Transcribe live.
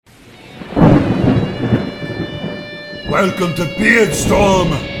Welcome to Beardstorm!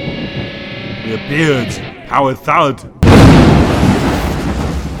 We're beards. How without?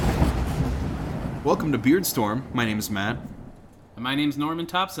 Welcome to Beardstorm. My name is Matt. And my name's Norman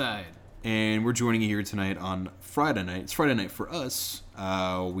Topside. And we're joining you here tonight on Friday night. It's Friday night for us.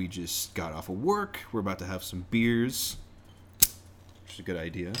 We just got off of work. We're about to have some beers, which is a good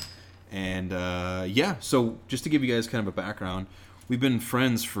idea. And so just to give you guys kind of a background, we've been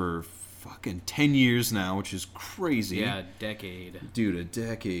friends for fucking 10 years now, which is crazy. Yeah, decade. Dude, a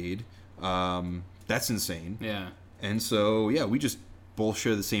decade. That's insane. Yeah. And so, yeah, we just both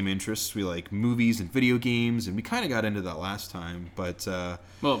share the same interests. We like movies and video games, and we kind of got into that last time, but...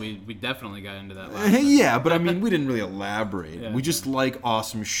 well, we definitely got into that last time. Yeah, but I mean, we didn't really elaborate. Yeah, we just like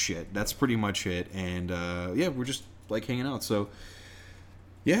awesome shit. That's pretty much it. And, we're just like hanging out. So,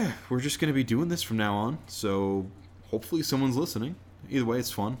 yeah, we're just going to be doing this from now on. So, hopefully someone's listening. Either way,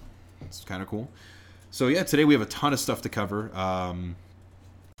 it's fun. It's kind of cool. So, yeah, today we have a ton of stuff to cover.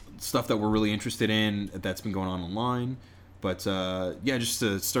 Stuff that we're really interested in that's been going on online. But, just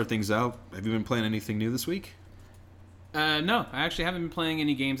to start things out, have you been playing anything new this week? No, I actually haven't been playing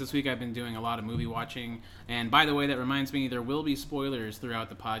any games this week. I've been doing a lot of movie watching. And by the way, that reminds me, there will be spoilers throughout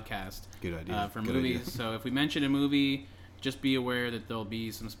the podcast. Good idea. For Good movies. idea. So if we mention a movie, just be aware that there'll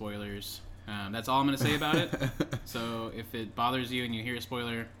be some spoilers. That's all I'm going to say about it. So if it bothers you and you hear a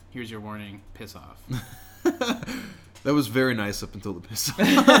spoiler, here's your warning. Piss off. That was very nice up until the piss.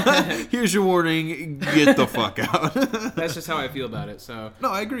 Here's your warning. Get the fuck out. That's just how I feel about it. So no,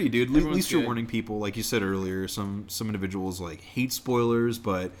 I agree, dude. At Everyone's least you're good. warning people. Like you said earlier, some individuals like hate spoilers,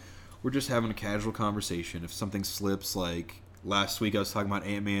 but we're just having a casual conversation. If something slips, like last week I was talking about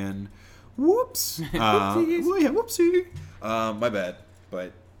Ant-Man. Whoops. Whoopsies. Well, yeah, whoopsie. My bad.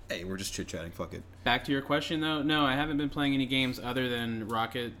 But hey, we're just chit-chatting. Fuck it. Back to your question, though. No, I haven't been playing any games other than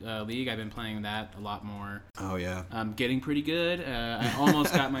Rocket League. I've been playing that a lot more. Oh, yeah. I'm getting pretty good. I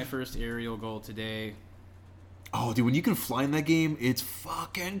almost got my first aerial goal today. Oh, dude, when you can fly in that game, it's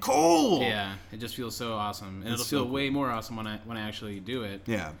fucking cool. Yeah, it just feels so awesome. And It's it'll feel so cool. way more awesome when I actually do it.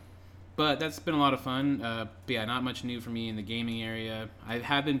 Yeah. But that's been a lot of fun. But yeah, not much new for me in the gaming area. I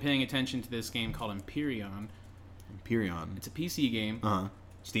have been paying attention to this game called Empyrean. Empyrean. It's a PC game. Uh-huh.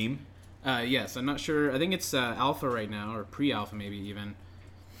 Steam? Yes, I'm not sure. I think it's alpha right now, or pre-alpha maybe even.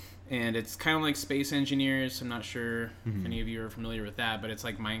 And it's kind of like Space Engineers. I'm not sure if any of you are familiar with that, but it's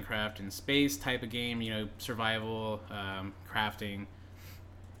like Minecraft in space type of game, survival, crafting.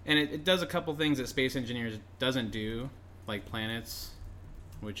 And it does a couple things that Space Engineers doesn't do, like planets,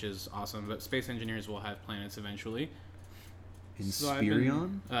 which is awesome. But Space Engineers will have planets eventually. So I've been-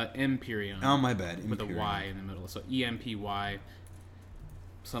 Inspirion? Empyrean. Oh, my bad. With a Empyrean. Y in the middle. So EMPY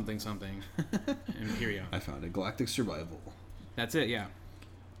something. Empyrean. I found it. Galactic Survival. That's it, yeah.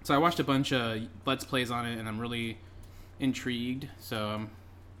 So I watched a bunch of Let's Plays on it, and I'm really intrigued. So I'm,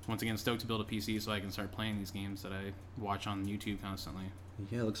 once again, stoked to build a PC so I can start playing these games that I watch on YouTube constantly.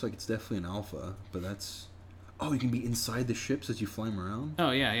 Yeah, it looks like it's definitely an alpha, but that's... Oh, you can be inside the ships as you fly them around?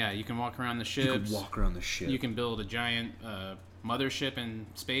 Oh, yeah. You can walk around the ships. You can walk around the ship. You can build a giant mothership in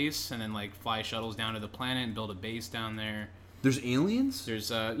space, and then like fly shuttles down to the planet and build a base down there. There's aliens?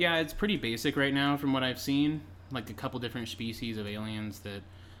 There's it's pretty basic right now from what I've seen. Like a couple different species of aliens but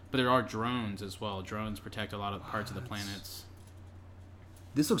there are drones as well. Drones protect a lot of parts of the planets.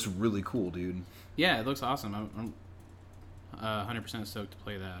 This looks really cool, dude. Yeah, it looks awesome. I'm 100% stoked to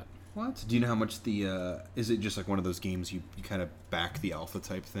play that. What? Do you know how much the... is it just like one of those games you kind of back the alpha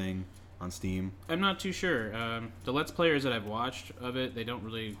type thing on Steam? I'm not too sure. The Let's Players that I've watched of it, they don't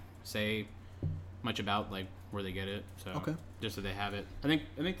really say much about like where they get it. So Okay. Just that they have it. I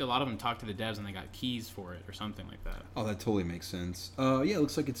think a lot of them talk to the devs and they got keys for it or something like that. Oh, that totally makes sense. Yeah, it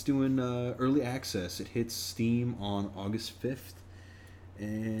looks like it's doing early access. It hits Steam on August 5th.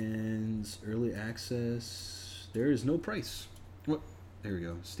 And early access... There is no price. What? There we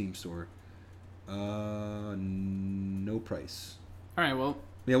go. Steam store. No price. All right, well,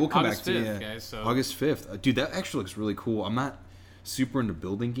 Yeah, we'll come August back to 5th, yeah. guys, so- August 5th. Dude, that actually looks really cool. I'm not super into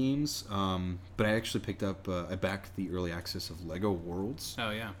building games, but I actually picked up, I backed the early access of Lego Worlds, oh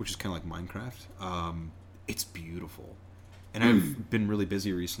yeah. which is kind of like Minecraft. It's beautiful. And I've been really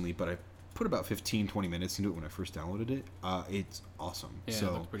busy recently, but I put about 15-20 minutes into it when I first downloaded it. It's awesome. Yeah, so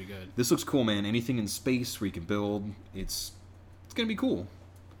it looks pretty good. this looks cool, man. Anything in space where you can build, it's going to be cool.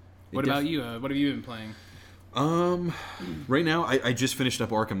 What about you? What have you been playing? Right now, I just finished up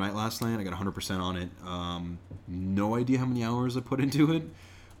Arkham Knight last night. I got 100% on it. No idea how many hours I put into it,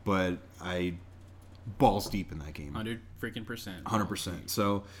 but I balls deep in that game. 100 freaking percent. 100%.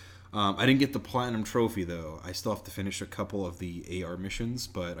 So, I didn't get the Platinum Trophy, though. I still have to finish a couple of the AR missions,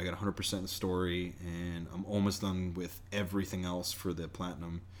 but I got 100% of the story, and I'm almost done with everything else for the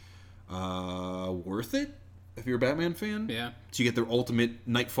Platinum. Worth it, if you're a Batman fan. Yeah. So you get the ultimate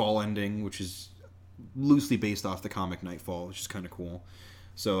Nightfall ending, which is loosely based off the comic Nightfall, which is kind of cool.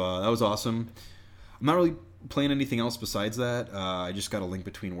 So that was awesome. I'm not really playing anything else besides that. I just got a Link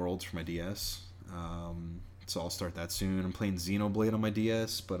Between Worlds for my DS. So I'll start that soon. I'm playing Xenoblade on my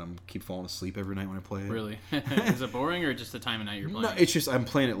DS, but I'm keep falling asleep every night when I play it. Really? Is it boring or just the time of night you're playing? No, it's just I'm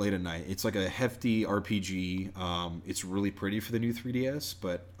playing it late at night. It's like a hefty RPG. It's really pretty for the new 3DS,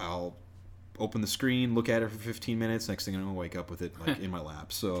 but I'll open the screen, look at it for 15 minutes. Next thing I know, I'll wake up with it like in my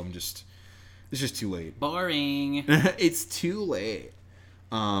lap. So it's just too late. Boring. It's too late.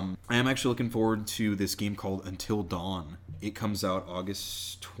 I am actually looking forward to this game called Until Dawn. It comes out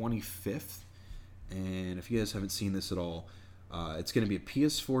August 25th. And if you guys haven't seen this at all, it's going to be a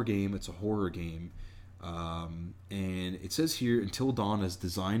PS4 game. It's a horror game. And it says here, Until Dawn is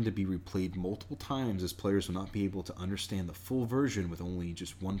designed to be replayed multiple times as players will not be able to understand the full version with only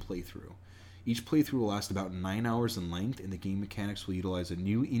just one playthrough. Each playthrough will last about 9 hours in length, and the game mechanics will utilize a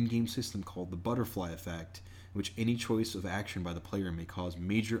new in-game system called the Butterfly Effect, in which any choice of action by the player may cause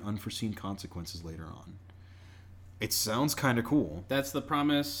major unforeseen consequences later on. It sounds kind of cool. That's the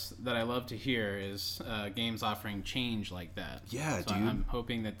promise that I love to hear is games offering change like that. Yeah, so dude. I'm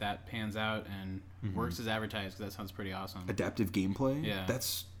hoping that pans out and works as advertised because that sounds pretty awesome. Adaptive gameplay? Yeah.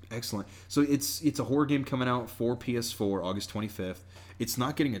 That's excellent. So it's a horror game coming out for PS4 August 25th. It's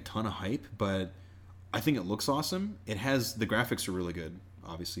not getting a ton of hype, but I think it looks awesome. It has the graphics are really good,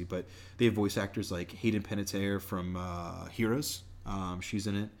 obviously, but they have voice actors like Hayden Panettiere from Heroes. She's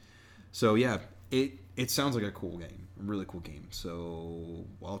in it. So yeah, it sounds like a cool game, a really cool game. So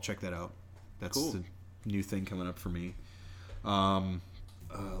I'll check that out. That's cool. The new thing coming up for me.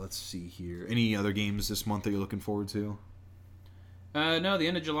 Let's see here. Any other games this month that you're looking forward to? No, the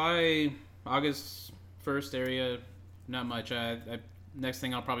end of July, August 1st area, not much. Next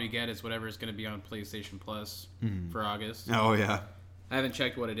thing I'll probably get is whatever is going to be on PlayStation Plus for August. Oh yeah. I haven't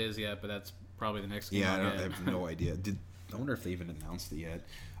checked what it is yet, but that's probably the next game Yeah, I'll I get. have no idea. I wonder if they even announced it yet.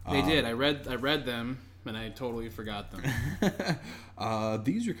 They did. I read them, and I totally forgot them.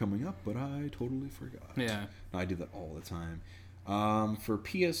 These are coming up, but I totally forgot. Yeah. I do that all the time. For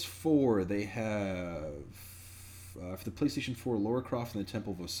PS4, they have for the PlayStation 4, Lara Croft and the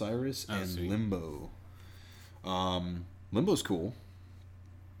Temple of Osiris and sweet. Limbo. Limbo's cool.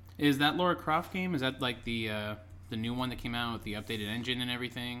 Is that Lara Croft game? Is that like the new one that came out with the updated engine and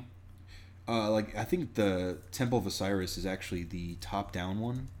everything? I think the Temple of Osiris is actually the top-down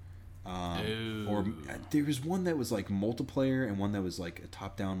one. Or there was one that was like multiplayer and one that was like a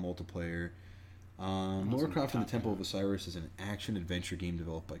top-down multiplayer. Lara Croft and the Temple of Osiris is an action-adventure game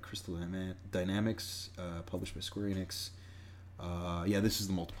developed by Crystal Dynamics, published by Square Enix. Yeah, this is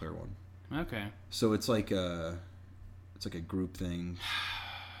the multiplayer one. Okay. So it's like a group thing.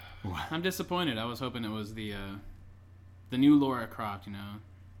 I'm disappointed. I was hoping it was the new Lara Croft, you know.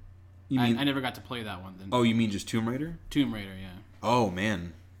 You mean? I never got to play that one. Oh, you mean just Tomb Raider? Tomb Raider, yeah. Oh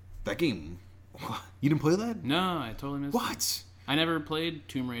man, that game. You didn't play that? No, I totally missed it. What? I never played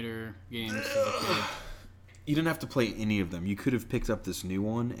Tomb Raider games as a kid. You didn't have to play any of them. You could have picked up this new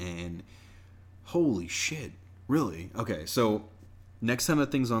one, and holy shit, really? Okay, so next time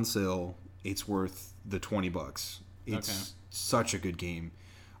that thing's on sale, it's worth the $20. It's such a good game.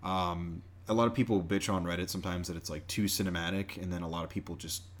 A lot of people bitch on Reddit sometimes that it's like too cinematic, and then a lot of people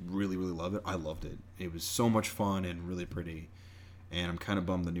just really, really love it. I loved it. It was so much fun and really pretty. And I'm kind of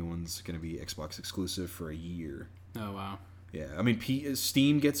bummed the new one's going to be Xbox exclusive for a year. Oh, wow. Yeah, I mean,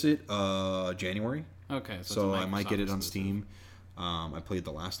 Steam gets it January. Okay, So I might Microsoft get it on exclusive. Steam. I played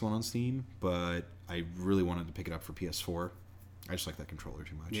the last one on Steam, but I really wanted to pick it up for PS4. I just like that controller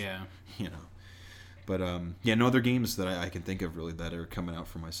too much. Yeah. You know. But, yeah, no other games that I can think of, really, that are coming out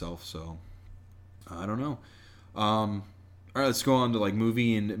for myself, so I don't know. All right, let's go on to, like,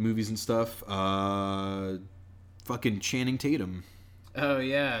 movies and stuff. Fucking Channing Tatum. Oh,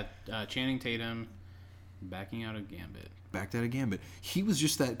 yeah. Channing Tatum backing out of Gambit. Backed out of Gambit. He was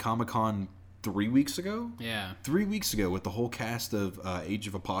just at Comic-Con 3 weeks ago? Yeah. 3 weeks ago with the whole cast of Age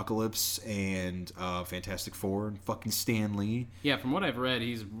of Apocalypse and Fantastic Four and fucking Stan Lee. Yeah, from what I've read,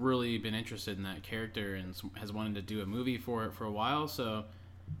 he's really been interested in that character and has wanted to do a movie for it for a while, so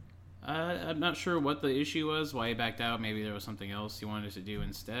I'm not sure what the issue was, why he backed out. Maybe there was something else he wanted to do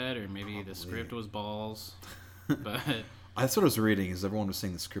instead, or maybe the script was balls. But That's what I was reading, is everyone was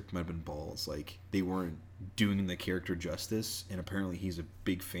saying the script might have been balls. Like, they weren't doing the character justice, and apparently he's a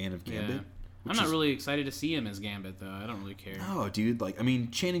big fan of Gambit. yeah. I'm not really excited to see him as Gambit, though. I don't really care. No, dude. Like, I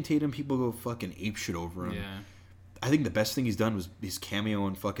mean, Channing Tatum, people go fucking apeshit over him. Yeah. I think the best thing he's done was his cameo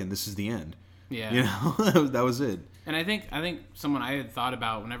in fucking This Is the End. Yeah. You know, that was it. And I think someone I had thought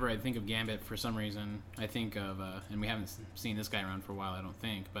about whenever I think of Gambit, for some reason, I think of, and we haven't seen this guy around for a while, I don't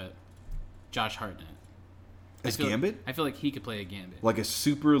think, but Josh Hartnett. As Gambit? I feel like he could play a Gambit. Like a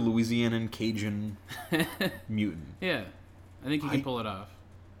super Louisianan Cajun mutant. Yeah. I think he can pull it off.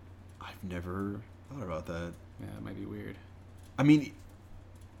 I've never thought about that. Yeah, it might be weird. I mean,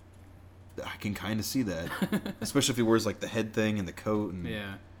 I can kind of see that. Especially if he wears, like, the head thing and the coat. And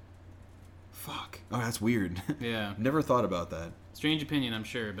Yeah. Fuck. Oh, that's weird. Yeah. Never thought about that. Strange opinion, I'm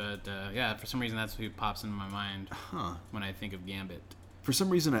sure, but yeah, for some reason that's who pops into my mind when I think of Gambit. For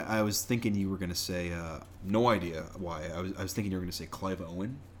some reason, I was thinking you were going to say, no idea why, I was thinking you were going to say Clive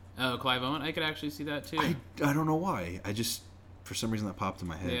Owen. Oh, Clive Owen? I could actually see that, too. I don't know why. For some reason, that popped in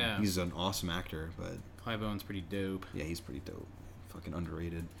my head. Yeah. He's an awesome actor, but... Clive Owen's pretty dope. Yeah, he's pretty dope. Fucking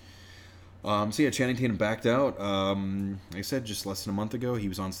underrated. So yeah, Channing Tatum backed out. Like I said, just less than a month ago, he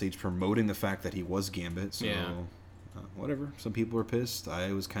was on stage promoting the fact that he was Gambit. So, Yeah. Whatever. Some people are pissed.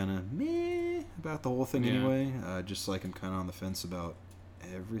 I was kind of meh about the whole thing anyway. Just like I'm kind of on the fence about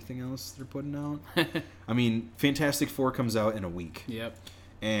everything else they're putting out. I mean, Fantastic Four comes out in a week. Yep.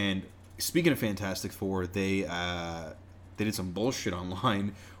 And speaking of Fantastic Four, they did some bullshit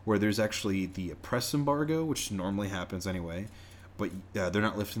online where there's actually the press embargo, which normally happens anyway, but they're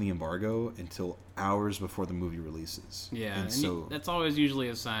not lifting the embargo until hours before the movie releases. Yeah, and so that's always usually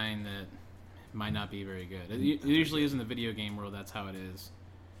a sign that it might not be very good. It usually is in the video game world. That's how it is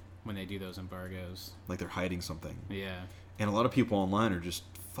when they do those embargoes. like they're hiding something. Yeah. And a lot of people online are just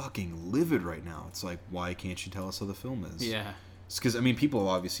fucking livid right now. It's like, why can't you tell us how the film is? Yeah. It's because, I mean, people have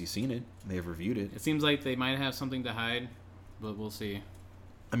obviously seen it. They've reviewed it. It seems like they might have something to hide, but we'll see.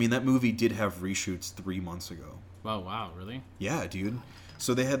 I mean, that movie did have reshoots 3 months ago. Oh, wow, really? Yeah, dude.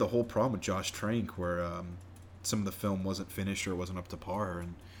 So they had the whole problem with Josh Trank where some of the film wasn't finished or wasn't up to par.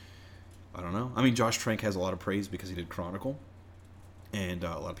 And I don't know. I mean, Josh Trank has a lot of praise because he did Chronicle. And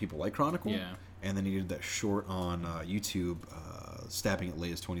a lot of people like Chronicle. Yeah. And then he did that short on YouTube, stabbing at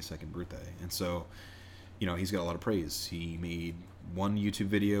Leia's 22nd birthday. And so, you know, he's got a lot of praise. He made one YouTube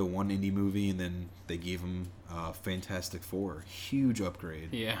video, one indie movie, and then they gave him Fantastic Four. Huge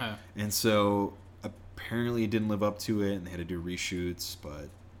upgrade. Yeah. And so apparently it didn't live up to it, and they had to do reshoots, but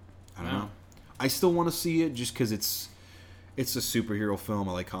I don't know. I still want to see it just because it's a superhero film.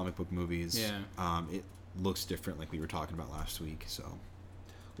 I like comic book movies. Yeah. It looks different like we were talking about last week, so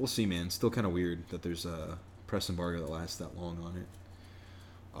we'll see, man. Still kind of weird that there's a press embargo that lasts that long on it.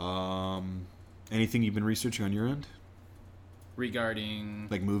 Anything you've been researching on your end? Regarding...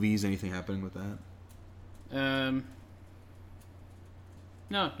 Like movies, anything happening with that?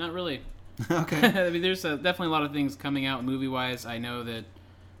 No, not really. Okay. I mean, there's definitely a lot of things coming out movie-wise. I know that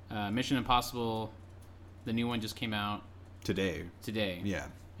Mission Impossible, the new one just came out Today. Yeah.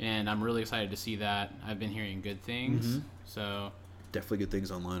 And I'm really excited to see that. I've been hearing good things. So Definitely good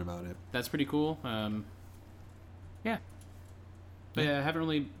things online about it. that's pretty cool. Yeah. But yeah, I haven't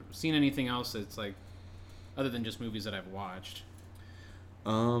really seen anything else that's like, other than just movies that I've watched.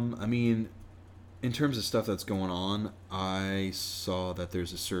 I mean, in terms of stuff that's going on, I saw that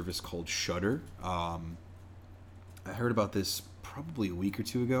there's a service called Shudder. I heard about this probably a week or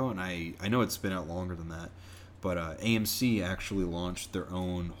two ago, and I know it's been out longer than that. But AMC actually launched their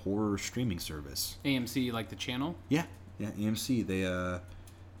own horror streaming service. AMC, like the channel? Yeah, AMC.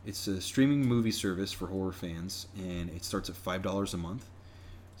 It's a streaming movie service for horror fans, and it starts at $5 a month.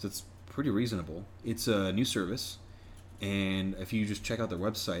 So it's pretty reasonable. It's a new service, and if you just check out their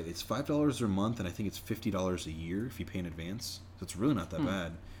website, it's $5 a month, and I think it's $50 a year if you pay in advance. So it's really not that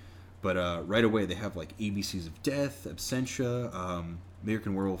bad. But right away, they have like ABCs of Death, Absentia,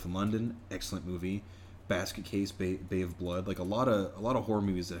 American Werewolf in London, excellent movie. Basket Case, Bay of Blood, like a lot of horror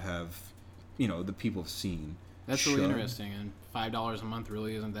movies that have, you know, the people have seen. That's really interesting, and $5 a month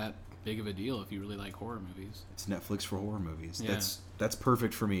really isn't that big of a deal if you really like horror movies. It's Netflix for horror movies. Yeah. That's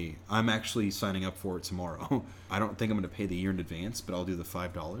perfect for me. I'm actually signing up for it tomorrow. I don't think I'm going to pay the year in advance, but I'll do the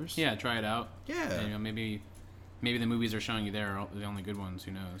 $5. Yeah, try it out. Yeah. And, you know, maybe the movies they're showing you there are the only good ones.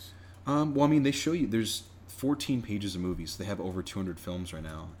 Who knows? Well, I mean, they show you. There's 14 pages of movies. They have over 200 films right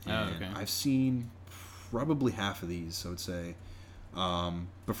now, and okay. I've seen probably half of these, I would say.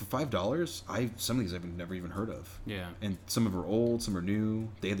 But for $5, some of these I've never even heard of. Yeah. And some of them are old, some are new.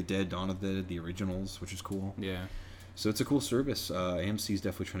 Day of the Dead, Dawn of the Dead, the originals, which is cool. Yeah. So it's a cool service. AMC's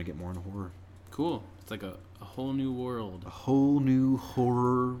definitely trying to get more into horror. Cool. It's like a whole new world. A whole new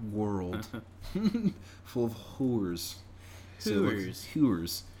horror world. Full of whores.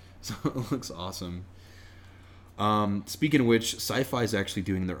 Hooers. So it looks awesome. Speaking of which, Sci-Fi is actually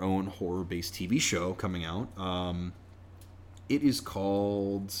doing their own horror-based TV show coming out. It is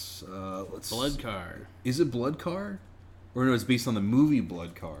called Blood Car. Is it Blood Car? Or no, it's based on the movie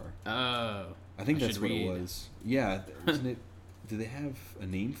Blood Car. Oh. I think that's what it was. Yeah, isn't it? Do they have a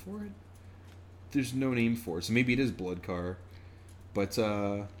name for it? There's no name for it, so maybe it is Blood Car. But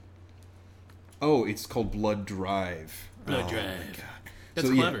it's called Blood Drive. Blood Oh, Drive. my God. That's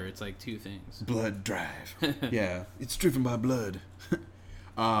So, yeah. clever. It's like two things. Blood Drive. Yeah, it's driven by blood.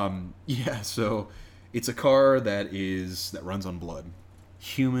 Yeah, so it's a car that runs on blood.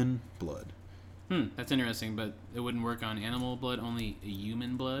 Human blood. That's interesting, but it wouldn't work on animal blood, only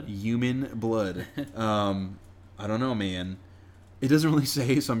human blood? Human blood. I don't know, man. It doesn't really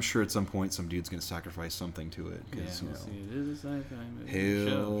say, so I'm sure at some point some dude's going to sacrifice something to it. Yeah, Cause, we'll see. It is a sci-fi movie.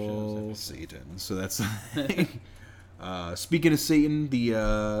 Hail Satan. So that's the thing. Speaking of Satan,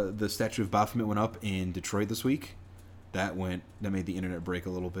 the statue of Baphomet went up in Detroit this week. That made the internet break a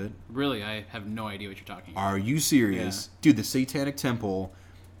little bit. Really, I have no idea what you're talking about. Are you serious? Yeah. Dude, the Satanic Temple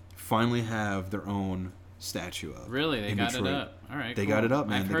finally have their own statue up. Really? They got Detroit. it up. All right, They cool. got it up,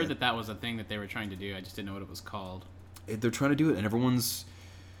 man. I've heard that was a thing that they were trying to do. I just didn't know what it was called. They're trying to do it, and everyone's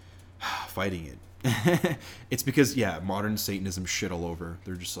fighting it. It's because, modern Satanism shit all over.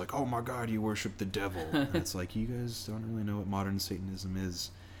 They're just like, oh my God, you worship the devil. And it's like, you guys don't really know what modern Satanism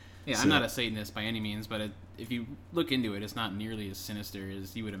is. Yeah, I'm not a Satanist by any means, but if you look into it, it's not nearly as sinister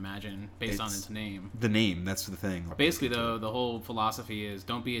as you would imagine based on its name. The name, that's the thing. Basically, though, the whole philosophy is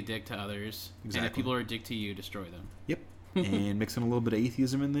don't be a dick to others, Exactly. and if people are a dick to you, destroy them. Yep. And mixing a little bit of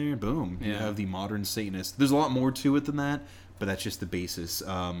atheism in there, boom. You have the modern Satanist. There's a lot more to it than that, but that's just the basis.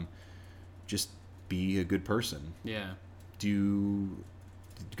 Just be a good person. Yeah. Do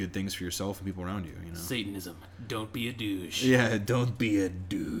good things for yourself and people around you, you know? Satanism. Don't be a douche. Yeah, don't be a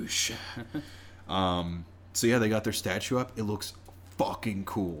douche. So yeah, they got their statue up. It looks fucking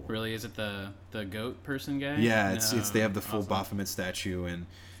cool. Really? Is it the goat person guy? Yeah, it's they have the full Baphomet statue, and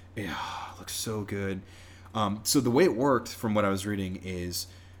it looks so good. So the way it worked, from what I was reading, is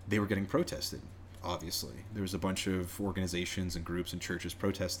they were getting protested. Obviously, there was a bunch of organizations and groups and churches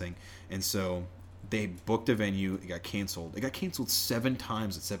protesting, and so they booked a venue. It got canceled. It got canceled 7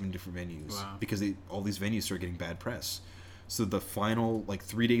 times at 7 different venues. Wow. Because all these venues started getting bad press. So the final,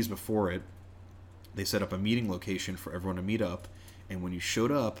 3 days before it, they set up a meeting location for everyone to meet up. And when you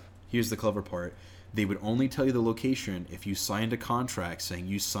showed up, here's the clever part: they would only tell you the location if you signed a contract saying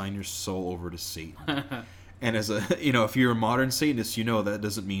you sign your soul over to Satan. And as if you're a modern Satanist, that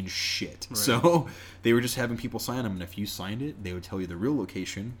doesn't mean shit. Right. So they were just having people sign them, and if you signed it, they would tell you the real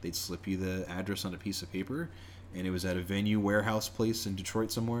location. They'd slip you the address on a piece of paper, and it was at a venue warehouse place in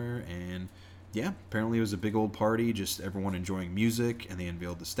Detroit somewhere. And yeah, apparently it was a big old party, just everyone enjoying music, and they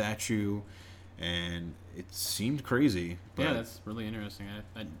unveiled the statue, and it seemed crazy. But yeah, that's really interesting.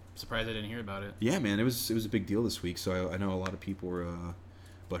 I'm surprised I didn't hear about it. Yeah, man, it was a big deal this week. So I know a lot of people were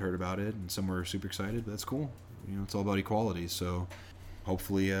butthurt about it, and some were super excited. But that's cool. It's all about equality. So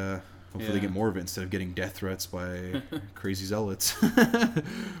hopefully they get more of it instead of getting death threats by crazy zealots.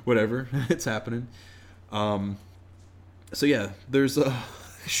 Whatever, it's happening. So yeah, there's a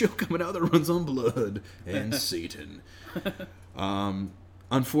show coming out that runs on blood and Satan.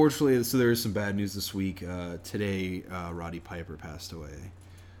 Unfortunately, so there is some bad news this week. Today, Roddy Piper passed away.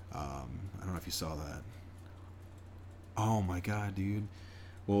 I don't know if you saw that. Oh my God, dude.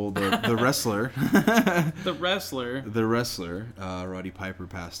 Well, the wrestler, the wrestler, Roddy Piper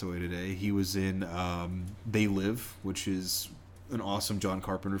passed away today. He was in They Live, which is an awesome John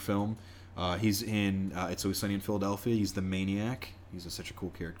Carpenter film. He's in It's Always Sunny in Philadelphia. He's the Maniac. He's such a cool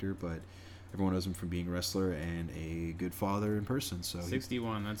character, but everyone knows him from being a wrestler and a good father in person. So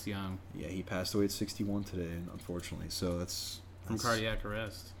 61, that's young. Yeah, he passed away at 61 today, unfortunately. So that's from cardiac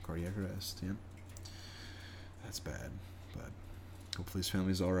arrest. Cardiac arrest, yeah. That's bad, but hopefully his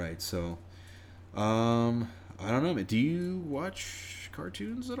family's all right. So, I don't know, man. Do you watch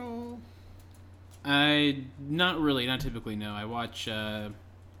cartoons at all? Not really, not typically. No, I watch. I've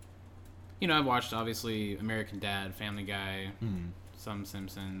watched obviously American Dad, Family Guy, some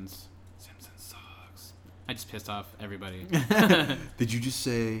Simpsons. Simpsons sucks. I just pissed off everybody. Did you just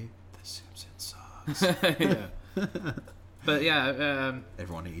say The Simpsons sucks? Yeah. But yeah,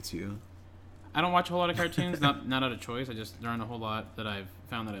 everyone hates you. I don't watch a whole lot of cartoons, not out of choice. There aren't a whole lot that I've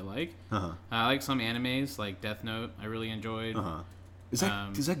found that I like. I like some animes, like Death Note. I really enjoyed. Is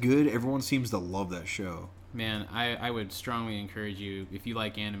that good? Everyone seems to love that show. Man, I would strongly encourage you, if you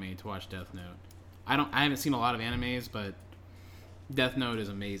like anime, to watch Death Note. I haven't seen a lot of animes, but Death Note is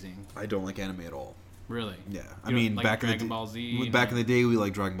amazing. I don't like anime at all. Really? Yeah, I You don't mean, like back Dragon in the Ball Z. back in the day, we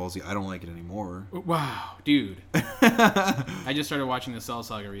liked Dragon Ball Z. I don't like it anymore. Wow, dude! I just started watching the Cell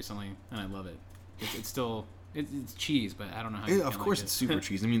Saga recently, and I love it. It's still it's cheese, but I don't know how. You Of can't course, like it's it. super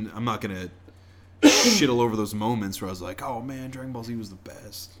cheesy. I mean, I'm not gonna shit all over those moments where I was like, "Oh man, Dragon Ball Z was the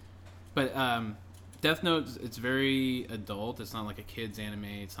best." But Death Note, it's very adult. It's not like a kid's anime.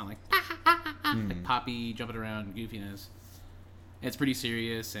 It's not like like Poppy jumping around goofiness. It's pretty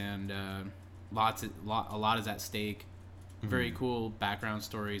serious, and a lot is at stake. Very cool background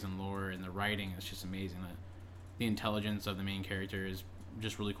stories and lore, and the writing is just amazing. The intelligence of the main character is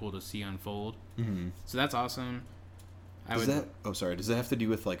just really cool to see unfold. So that's awesome. Does that have to do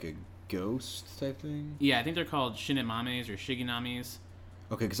with like a ghost type thing? Yeah, I think they're called Shinemames or Shiginamis.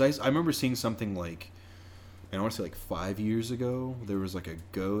 Okay, because I remember seeing something like, and I want to say like 5 years ago, there was like a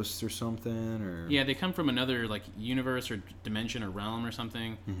ghost or something, or Yeah, they come from another like universe or dimension or realm or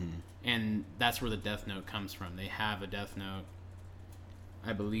something, and that's where the Death Note comes from. They have a Death Note,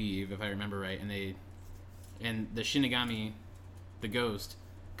 I believe, if I remember right, and the Shinigami, the ghost,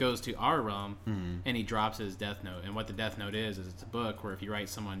 goes to our realm, and he drops his Death Note. And what the Death Note is it's a book where if you write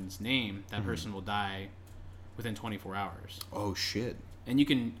someone's name, that person will die within 24 hours. Oh shit! And you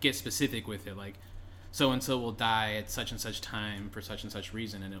can get specific with it, like so and so will die at such and such time for such and such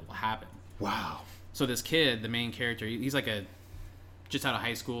reason, and it will happen. Wow. So this kid, the main character, he's like a just out of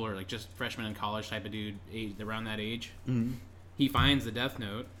high school or like just freshman in college type of dude, around that age. He finds the Death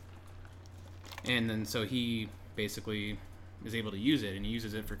Note, and then so he basically is able to use it, and he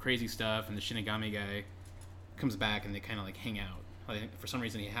uses it for crazy stuff. And the Shinigami guy comes back, and they kind of like hang out. I think for some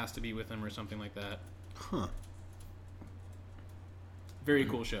reason he has to be with him or something like that. Huh. Very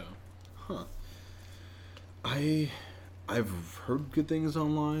cool show. Huh. I've heard good things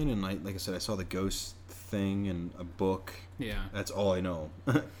online, and like I said, I saw the ghost thing in a book. Yeah. That's all I know.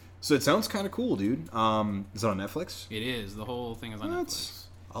 So it sounds kind of cool, dude. Is it on Netflix? It is. The whole thing is on Netflix.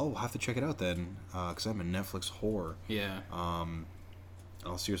 I'll have to check it out then, because I'm a Netflix whore. Yeah.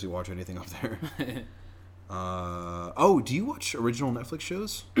 I'll seriously watch anything up there. Do you watch original Netflix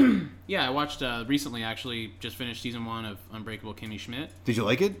shows? Yeah, I watched recently. Actually, just finished season 1 of Unbreakable Kimmy Schmidt. Did you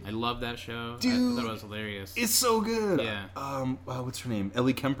like it? I love that show. Dude, I thought it was hilarious. It's so good. Yeah. What's her name?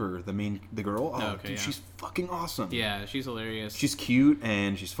 Ellie Kemper, the girl. Oh, okay, dude, yeah. she's fucking awesome. Yeah, she's hilarious. She's cute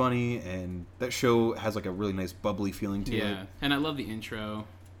and she's funny, and that show has like a really nice bubbly feeling to it. Yeah, and I love the intro.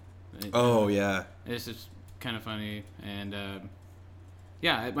 Yeah. It's just kind of funny, and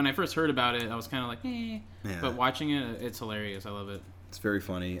when I first heard about it, I was kind of like, eh. Yeah. But watching it, it's hilarious. I love it. It's very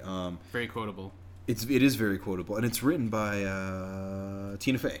funny. Very quotable. It is very quotable, and it's written by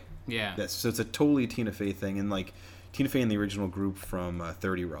Tina Fey. Yeah. So it's a totally Tina Fey thing, and like Tina Fey and the original group from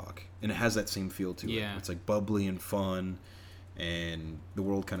 30 Rock, and it has that same feel to it. Yeah. It's like bubbly and fun, and the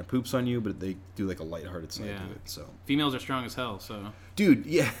world kind of poops on you, but they do like a lighthearted side to it. So females are strong as hell. So. Dude,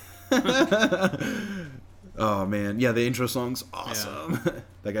 yeah. Oh man, yeah. The intro song's awesome. Yeah.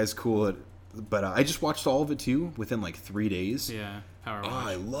 That guy's cool. But I just watched all of it too within like 3 days. Yeah, Power Watch. Oh,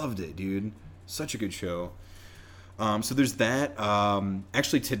 I loved it, dude. Such a good show. So there's that.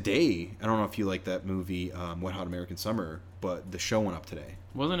 Actually, today, I don't know if you like that movie, Wet Hot American Summer, but the show went up today.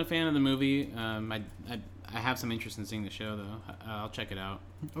 Wasn't a fan of the movie. I have some interest in seeing the show though. I'll check it out.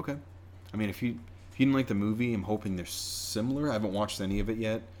 Okay. I mean, if you didn't like the movie, I'm hoping they're similar. I haven't watched any of it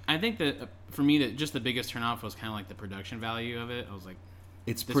yet. I think that for me, that just the biggest turnoff was kind of like the production value of it. I was like,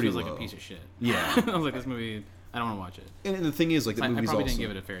 it's this pretty feels low. like a piece of shit. Yeah. I was like, this movie, I don't want to watch it. And the thing is, like, the movie's I probably also... didn't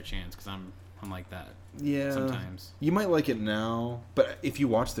give it a fair chance because I'm like that. Yeah. Sometimes. You might like it now, but if you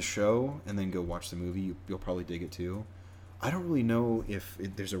watch the show and then go watch the movie, you'll probably dig it too. I don't really know if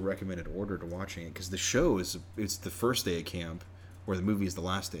there's a recommended order to watching it, because the show it's the first day of camp, where the movie is the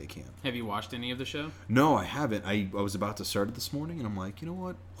last day of camp. Have you watched any of the show? No, I haven't. I was about to start it this morning, and I'm like, you know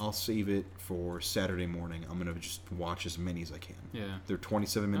what? I'll save it for Saturday morning. I'm going to just watch as many as I can. Yeah. They're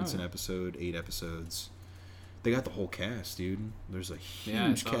 27 minutes an episode, 8 episodes. They got the whole cast, dude. There's a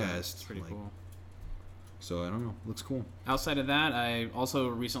huge cast. It's pretty cool. So, I don't know. Looks cool. Outside of that, I also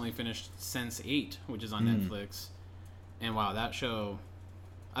recently finished Sense8, which is on Netflix. And wow, that show,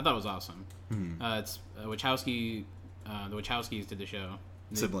 I thought it was awesome. It's Wachowski... the Wachowskis did the show.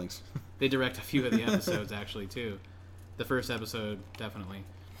 Siblings. They direct a few of the episodes, actually, too. The first episode, definitely.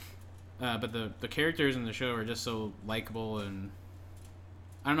 But the characters in the show are just so likable, and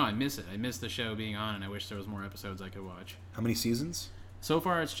I don't know, I miss it. I miss the show being on, and I wish there was more episodes I could watch. How many seasons? So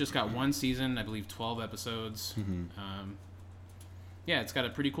far, it's just got one season, I believe 12 episodes. It's got a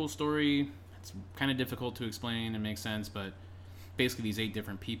pretty cool story. It's kind of difficult to explain and make sense, but basically these 8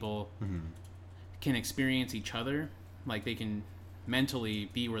 different people can experience each other. Like, they can mentally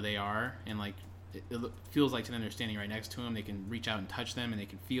be where they are and, like, it feels like an understanding right next to them. They can reach out and touch them, and they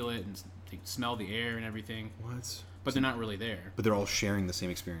can feel it, and they can smell the air and everything. What? But they're not really there. But they're all sharing the same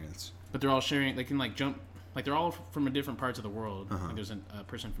experience. But they're all sharing. They can like jump. Like they're all from different parts of the world. Like there's a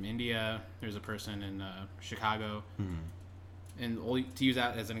person from India. There's a person in Chicago. And to use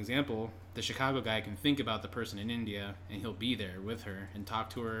that as an example, the Chicago guy can think about the person in India, and he'll be there with her and talk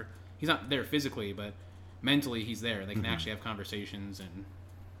to her. He's not there physically, but mentally he's there. They can actually have conversations and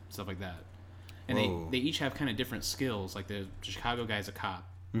stuff like that. And they each have kind of different skills. Like the Chicago guy's a cop.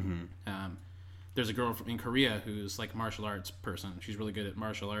 There's a girl in Korea who's like a martial arts person. She's really good at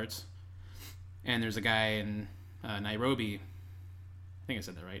martial arts. And there's a guy in Nairobi. I think I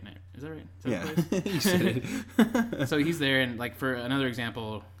said that right. Is that right? Is that You said it. So he's there, and like for another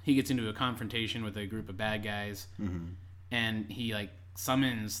example, he gets into a confrontation with a group of bad guys, and he like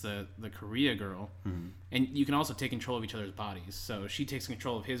summons the Korea girl, and you can also take control of each other's bodies. So she takes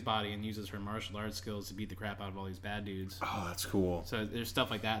control of his body and uses her martial arts skills to beat the crap out of all these bad dudes. Oh, that's cool. So there's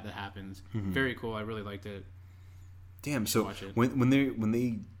stuff like that happens. Very cool. I really liked it. Damn. So when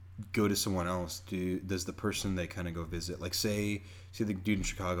they go to someone else, does the person they kind of go visit, like say the dude in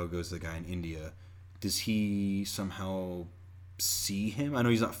Chicago goes to the guy in India, does he somehow see him? I know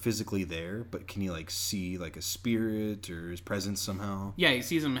he's not physically there, but can he like see like a spirit or his presence somehow? Yeah, he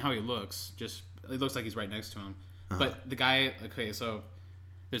sees him how he looks. Just it looks like he's right next to him. But the guy, okay, so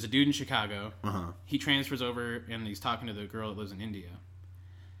there's a dude in Chicago. He transfers over and he's talking to the girl that lives in India.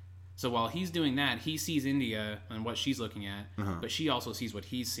 So while he's doing that, he sees India and what she's looking at, but she also sees what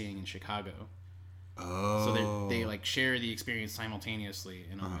he's seeing in Chicago. Oh. So they like share the experience simultaneously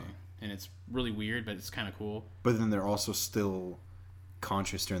in a way. And it's really weird, but it's kind of cool. But then they're also still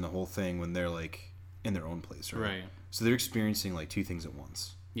conscious during the whole thing when they're like in their own place, right? Right. So they're experiencing like two things at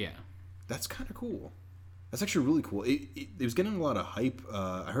once. Yeah. That's kind of cool. That's actually really cool. It was getting a lot of hype.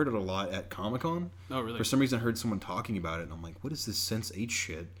 I heard it a lot at Comic-Con. Oh, really? For some reason, I heard someone talking about it, and I'm like, what is this Sense8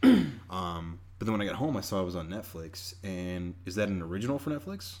 shit? But then when I got home, I saw it was on Netflix. And is that an original for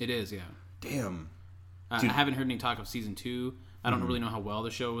Netflix? It is, yeah. Damn. I haven't heard any talk of season 2. I don't really know how well the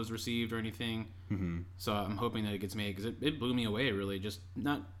show was received or anything. So I'm hoping that it gets made, because it blew me away, really. Just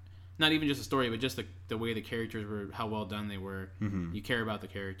not even just the story, but just the way the characters were, how well done they were. You care about the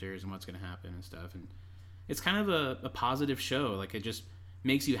characters and what's going to happen and stuff. And it's kind of a positive show. Like, it just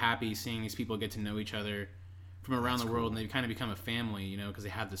makes you happy seeing these people get to know each other from around the world, and they kind of become a family, you know, because they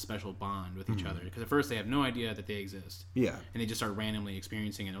have this special bond with each other. Because at first they have no idea that they exist. Yeah. And they just start randomly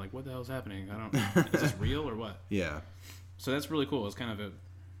experiencing it. They're like, what the hell's happening? Is this real or what? Yeah. So that's really cool. It's kind of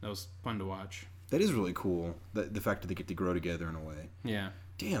that was fun to watch. That is really cool. The fact that they get to grow together in a way. Yeah.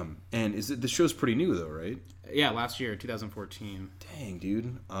 Damn. And the show's pretty new though, right? Yeah, last year, 2014. Dang,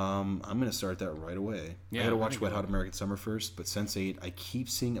 dude. I'm gonna start that right away. Yeah, I gotta watch Wet Hot American Summer first, but Sense8, I keep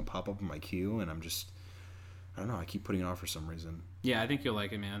seeing it pop up in my queue, and I don't know, I keep putting it off for some reason. Yeah, I think you'll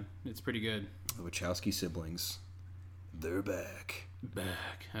like it, man. It's pretty good. The Wachowski siblings, they're back.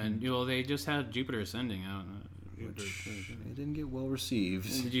 And they just had Jupiter Ascending out. Which it didn't get well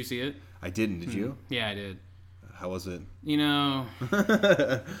received. Did you see it? I didn't. Did you? Yeah, I did. How was it? You know,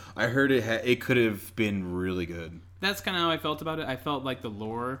 I heard it could have been really good. That's kind of how I felt about it. I felt like the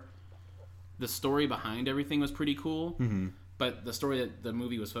lore, the story behind everything was pretty cool. But the story that the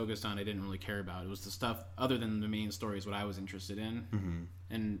movie was focused on, I didn't really care about. It was the stuff other than the main story is what I was interested in.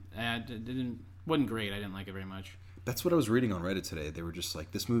 And it wasn't great. I didn't like it very much. That's what I was reading on Reddit today. They were just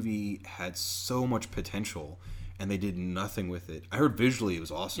like, this movie had so much potential, and they did nothing with it. I heard visually it was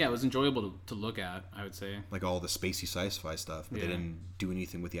awesome. Yeah, it was enjoyable to look at, I would say. Like all the spacey sci-fi stuff, but they didn't do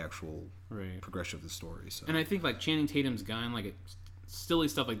anything with the actual progression of the story. So. And I think like Channing Tatum's gun, like silly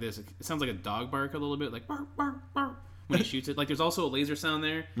stuff like this, it sounds like a dog bark a little bit, like bark, bark, bark, when he shoots it. Like there's also a laser sound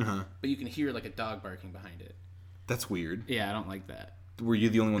there, but you can hear like a dog barking behind it. That's weird. Yeah, I don't like that. Were you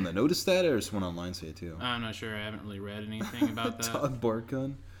the only one that noticed that, or someone online say it too? I'm not sure. I haven't really read anything about that. Dog bark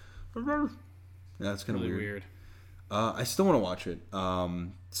gun. Yeah, that's kind of really weird. I still want to watch it,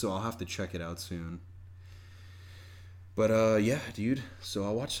 so I'll have to check it out soon. But yeah, dude. So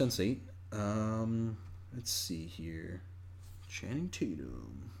I'll watch Sense8. Let's see here. Channing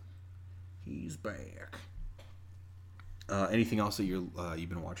Tatum. He's back. Anything else that you've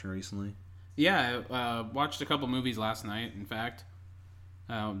been watching recently? Yeah, I watched a couple movies last night. In fact,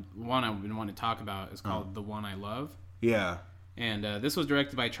 one I've been wanting to talk about is called The One I Love. Yeah. And this was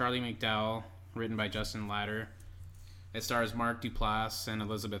directed by Charlie McDowell, written by Justin Latter. It stars Mark Duplass and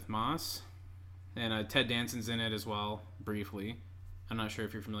Elizabeth Moss. And Ted Danson's in it as well, briefly. I'm not sure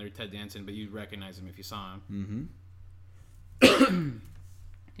if you're familiar with Ted Danson, but you'd recognize him if you saw him.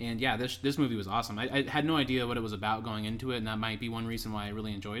 And yeah, this movie was awesome. I had no idea what it was about going into it, and that might be one reason why I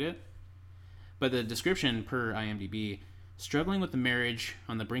really enjoyed it. But the description per IMDb, struggling with the marriage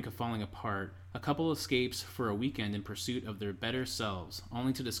on the brink of falling apart, a couple escapes for a weekend in pursuit of their better selves,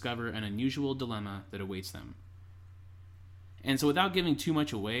 only to discover an unusual dilemma that awaits them. And so without giving too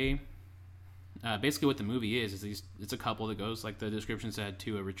much away, basically what the movie is it's a couple that goes, like the description said,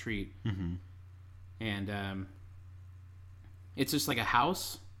 to a retreat. Mm-hmm. And it's just like a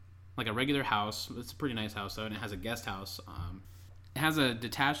house, like a regular house. It's a pretty nice house, though, and it has a guest house. It has a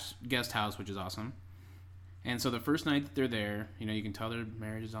detached guest house, which is awesome. And so the first night that they're there, you know, you can tell their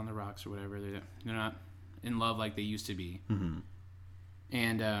marriage is on the rocks or whatever. They're not in love like they used to be. Mm-hmm.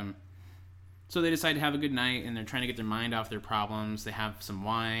 And so they decide to have a good night, and they're trying to get their mind off their problems. They have some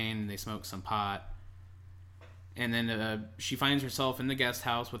wine, they smoke some pot. And then she finds herself in the guest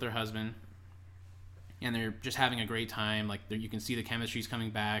house with her husband, and they're just having a great time. Like, you can see the chemistry's coming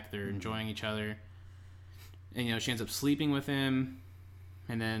back. They're enjoying each other. And, you know, she ends up sleeping with him,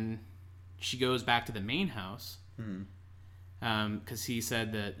 and then she goes back to the main house because he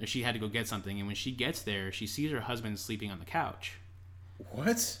said that she had to go get something. And when she gets there, she sees her husband sleeping on the couch.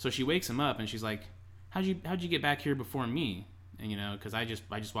 What? So she wakes him up, and she's like, how'd you get back here before me? And, you know, because I just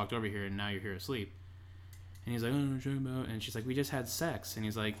walked over here, and now you're here asleep. And he's like, oh, what are you talking about? And she's like, we just had sex. And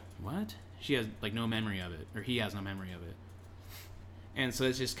he's like, what? She has, like, no memory of it, or he has no memory of it. And so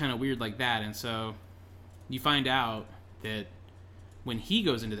it's just kind of weird like that. And so you find out that when he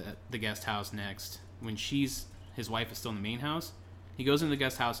goes into the guest house next, when his wife is still in the main house, he goes into the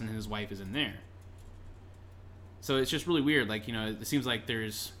guest house and his wife is in there. So it's just really weird. Like, you know, it seems like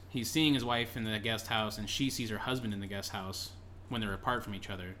he's seeing his wife in the guest house, and she sees her husband in the guest house when they're apart from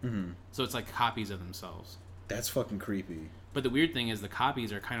each other. Mm-hmm. So it's like copies of themselves. That's fucking creepy. But the weird thing is the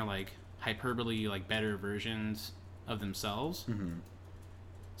copies are kind of like hyperbole, like better versions of themselves. Mm-hmm.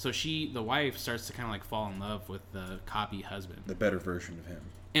 So the wife, starts to kind of like fall in love with the copy husband. The better version of him.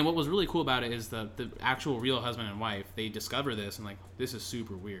 And what was really cool about it is the actual real husband and wife, they discover this and like, this is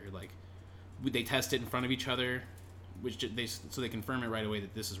super weird. Like, they test it in front of each other, so they confirm it right away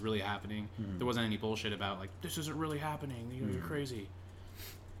that this is really happening. Mm-hmm. There wasn't any bullshit about like, this isn't really happening. You know, you're crazy.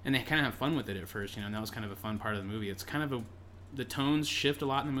 And they kind of have fun with it at first, you know, and that was kind of a fun part of the movie. It's kind of the tones shift a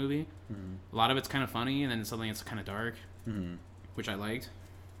lot in the movie. Mm-hmm. A lot of it's kind of funny, and then suddenly it's kind of dark, which I liked.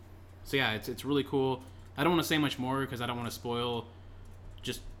 So yeah, it's really cool. I don't want to say much more because I don't want to spoil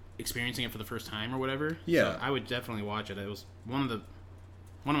just experiencing it for the first time or whatever. Yeah, so I would definitely watch it. It was one of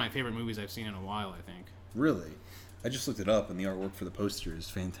my favorite movies I've seen in a while, I think. Really? I just looked it up, and the artwork for the poster is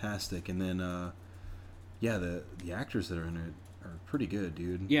fantastic. And then, the actors that are in it are pretty good,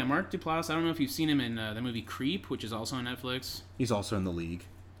 dude. Yeah, Mark Duplass. I don't know if you've seen him in the movie Creep, which is also on Netflix. He's also in The League.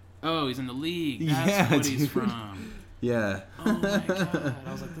 Oh, he's in The League. That's what he's from. Yeah. Oh my god!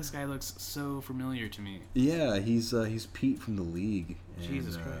 I was like, this guy looks so familiar to me. Yeah, he's Pete from The League. And,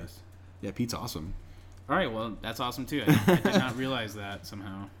 Jesus Christ. Yeah, Pete's awesome. All right, well, that's awesome too. I did not realize that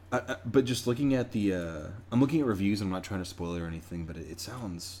somehow. But just looking at I'm looking at reviews. I'm not trying to spoil it or anything, but it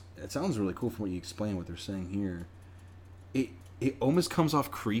sounds really cool from what you explain. What they're saying here, it almost comes off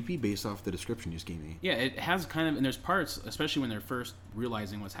creepy based off the description you just gave me. Yeah, it has kind of, and there's parts, especially when they're first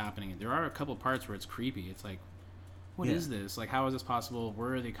realizing what's happening. There are a couple parts where it's creepy. It's like, what is this? Like, how is this possible?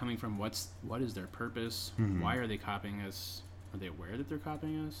 Where are they coming from? What is their purpose? Mm-hmm. Why are they copying us? Are they aware that they're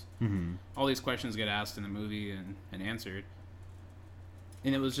copying us? Mm-hmm. All these questions get asked in the movie and answered.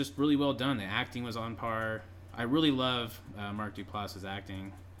 And it was just really well done. The acting was on par. I really love Mark Duplass's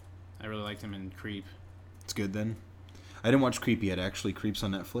acting. I really liked him in Creep. It's good then. I didn't watch Creep yet. Actually, Creep's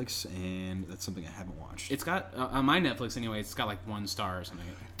on Netflix, and that's something I haven't watched. It's got on my Netflix anyway. It's got like 1 star or something.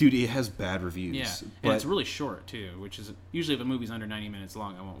 Dude, it has bad reviews. Yeah, and it's really short too. Which is usually if a movie's under 90 minutes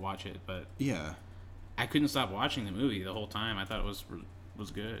long, I won't watch it. But yeah, I couldn't stop watching the movie the whole time. I thought it was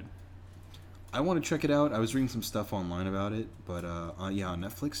good. I want to check it out. I was reading some stuff online about it, but on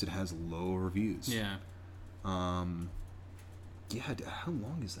Netflix it has low reviews. Yeah. How long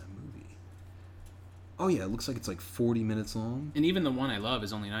is that movie? Oh yeah, it looks like it's like 40 minutes long. And even the one I love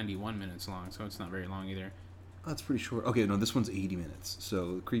is only 91 minutes long, so it's not very long either. Oh, that's pretty short. Okay, no, this one's 80 minutes.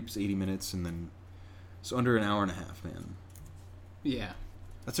 So Creep's 80 minutes, and then under an hour and a half, man. Yeah.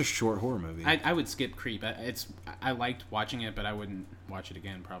 That's a short horror movie. I would skip Creep. I liked watching it, but I wouldn't watch it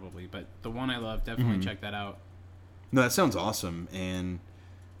again probably. But the one I love, definitely check that out. No, that sounds awesome. And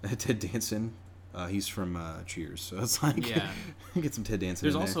Ted Danson, he's from Cheers, so it's like get some Ted Danson.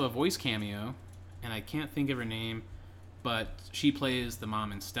 There's also a voice cameo, and I can't think of her name, but she plays the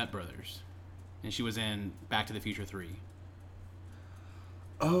mom in Step Brothers, and she was in Back to the Future 3.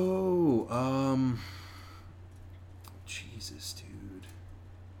 Oh, Jesus, dude.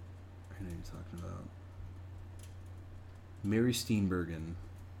 I know what you're talking about. Mary Steenburgen.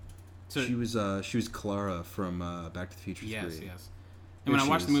 So she was Clara from Back to the Future 3. Yes. And There when I she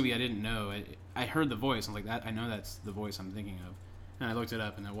watched the is. movie, I didn't know. I heard the voice. I was like, that. I know that's the voice I'm thinking of. And I looked it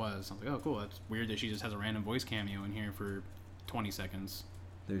up, and it was. I was like, oh, cool. That's weird that she just has a random voice cameo in here for 20 seconds.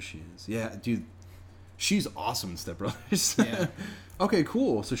 There she is. Yeah, dude. She's awesome in Step Brothers. Yeah. Okay,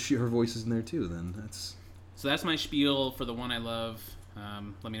 cool. So her voice is in there too. Then So that's my spiel for the one I love.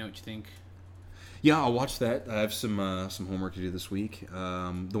 Let me know what you think. yeah. I'll watch that. I have some homework to do this week.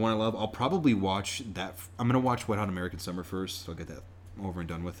 The one I love. I'll probably watch that. I'm gonna watch Wet Hot American Summer first. So I'll get that over and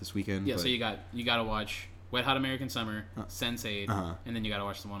done with this weekend. Yeah, but so you got to watch Wet Hot American Summer, Sense8, and then you got to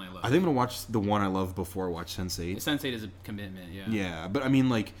watch the one I love. I think I'm gonna watch the one I love before I watch Sense8. Sense8 is a commitment, yeah. Yeah, but I mean,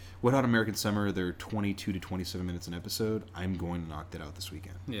 like, Wet Hot American Summer, they're 22 to 27 minutes an episode. I'm going to knock that out this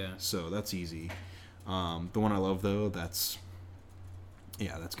weekend. Yeah. So that's easy. The one I love, though, that's going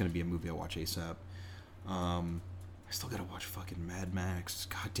to be a movie I'll watch ASAP. I still got to watch fucking Mad Max.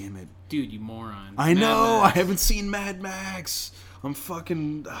 God damn it. Dude, you moron. I Mad know! Max. I haven't seen Mad Max! I'm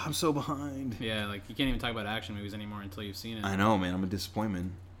so behind. Yeah, like, you can't even talk about action movies anymore until you've seen it. I know, man. I'm a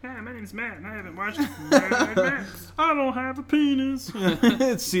disappointment. Hi, my name's Matt, and I haven't watched Mad Max. I don't have a penis.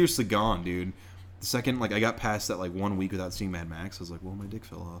 It's seriously gone, dude. The second, like, I got past that, like, 1 week without seeing Mad Max, I was like, well, my dick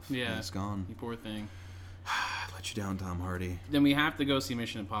fell off. Yeah. And it's gone. You poor thing. I let you down, Tom Hardy. Then we have to go see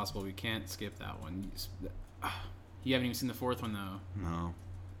Mission Impossible. We can't skip that one. You haven't even seen the fourth one, though. No.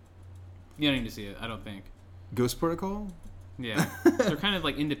 You don't need to see it, I don't think. Ghost Protocol? Yeah. They're kind of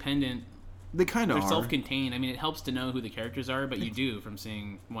like independent. They kind of They're are. self-contained. I mean, it helps to know who the characters are, but you do from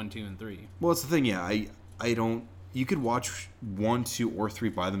seeing 1, 2, and 3. Well, it's the thing, yeah. I don't... You could watch 1, 2, or 3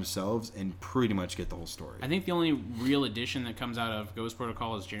 by themselves and pretty much get the whole story. I think the only real addition that comes out of Ghost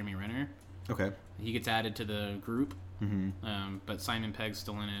Protocol is Jeremy Renner. Okay. He gets added to the group, Mm-hmm. but Simon Pegg's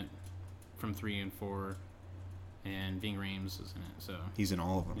still in it from 3 and 4, and Ving Rhames is in it. So He's in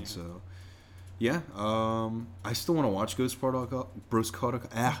all of them, Yeah. so... Yeah, I still want to watch Ghost Protocol. Ghost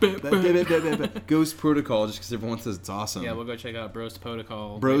Protocol, just because everyone says it's awesome. yeah, we'll go check out Brost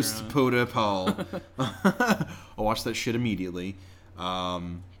Protocol. Brost later on. Protocol. I'll watch that shit immediately.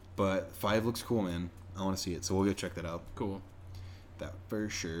 But 5 looks cool, man. I want to see it, so we'll go check that out. Cool. That for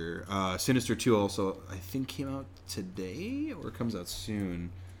sure. Sinister 2 also, I think, came out today or comes out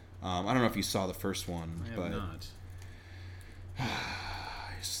soon. I don't know if you saw the first one, I have but not.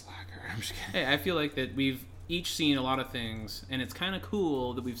 slacker. I'm just kidding. Hey, I feel like that we've each seen a lot of things, and it's kind of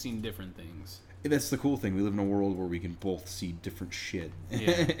cool that we've seen different things. That's the cool thing. We live in a world where we can both see different shit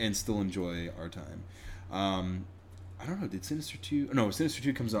Yeah. and still enjoy our time. I don't know. Did Sinister 2? No, Sinister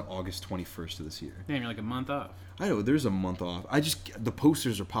 2 comes out August 21st of this year. Damn, you're like a month off. I know. There's a month off. The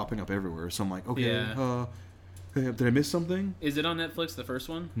posters are popping up everywhere. So I'm like, okay, Yeah. did I miss something? Is it on Netflix, the first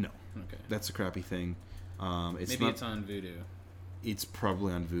one? No. Okay. That's a crappy thing. Maybe it's on Vudu. It's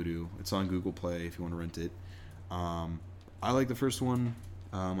probably on Vudu. It's on Google Play if you want to rent it. I like the first one.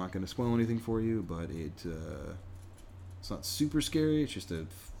 I'm not going to spoil anything for you, but it's not super scary. It's just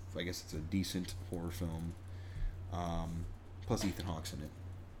I guess it's a decent horror film. Plus Ethan Hawke's in it.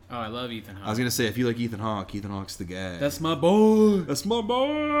 Oh, I love Ethan Hawke. I was going to say, if you like Ethan Hawke's the guy. That's my boy. That's my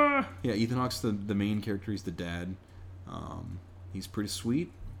boy! Yeah, Ethan Hawke's the main character. He's the dad. He's pretty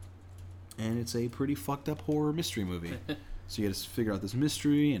sweet. And it's a pretty fucked up horror mystery movie. So you got to figure out this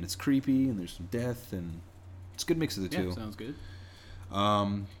mystery, and it's creepy, and there's some death, and it's a good mix of the two. Yeah, sounds good.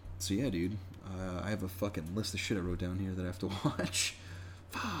 So yeah, dude, I have a fucking list of shit I wrote down here that I have to watch.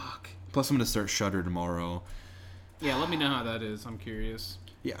 Fuck. Plus, I'm gonna start Shudder tomorrow. Yeah, let me know how that is. I'm curious.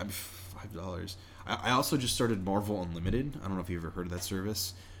 Yeah, $5. I also just started Marvel Unlimited. I don't know if you've ever heard of that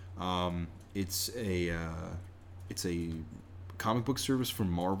service. It's a comic book service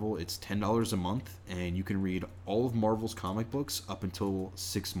from Marvel. It's $10 a month, and you can read all of Marvel's comic books up until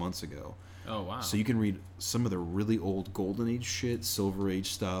 6 months ago. Oh, wow. So you can read some of the really old Golden Age shit, Silver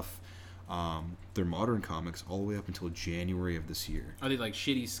Age stuff, their modern comics all the way up until January of this year. Are they like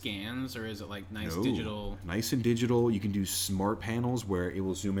shitty scans, or is it like nice No. digital? Nice and digital. You can do smart panels where it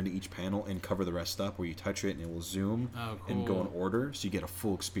will zoom into each panel and cover the rest up, where you touch it and it will zoom Oh, and go in cool. order, so you get a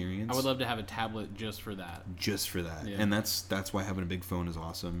full experience. I would love to have a tablet just for that. Just for that. Yeah. And that's why having a big phone is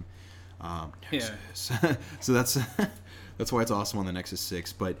awesome. Yeah. So that's why it's awesome on the Nexus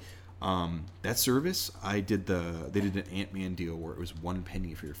 6. But that service, they did an Ant-Man deal where it was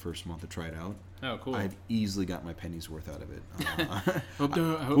 $1 for your first month to try it out. Oh, cool. I've easily got my pennies worth out of it. I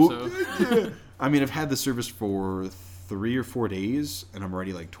hope so. I mean, I've had the service for 3 or 4 days, and I'm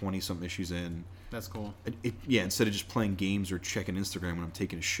already like 20-something issues in. That's cool. Instead of just playing games or checking Instagram when I'm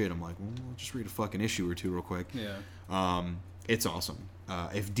taking a shit, I'm like, well, I'll just read a fucking issue or two real quick. Yeah. It's awesome.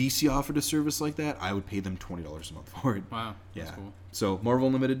 If DC offered a service like that, I would pay them $20 a month for it. Wow, Yeah. that's cool. So Marvel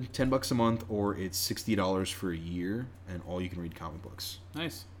Unlimited, $10 a month, or it's $60 for a year, and all you can read comic books.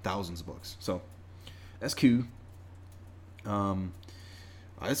 Nice. Thousands of books. So that's cool.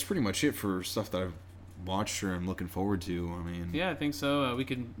 That's pretty much it for stuff that I've watched or I'm looking forward to. I mean, Yeah, I think so. We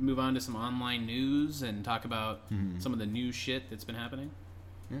can move on to some online news and talk about some of the new shit that's been happening.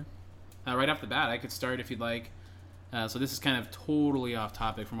 Yeah. Right off the bat, I could start if you'd like. So this is kind of totally off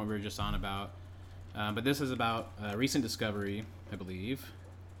topic from what we were just on about. But this is about recent discovery, I believe.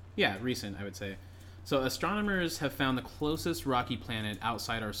 Yeah, recent, I would say. So astronomers have found the closest rocky planet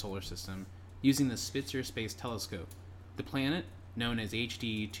outside our solar system using the Spitzer Space Telescope. The planet, known as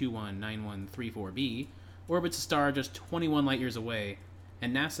HD 219134b, orbits a star just 21 light years away,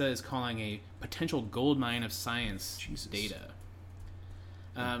 and NASA is calling a potential gold mine of science data.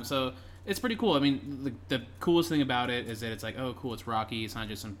 So it's pretty cool. I mean, the coolest thing about it is that it's like, oh, cool, it's rocky. It's not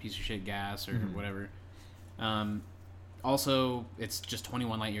just some piece of shit gas or whatever. Also, it's just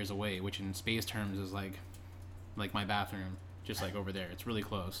 21 light years away, which in space terms is like my bathroom, just like over there. It's really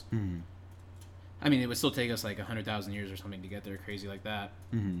close. I mean, it would still take us like 100,000 years or something to get there, crazy like that.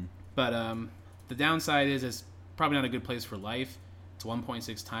 But the downside is it's probably not a good place for life. It's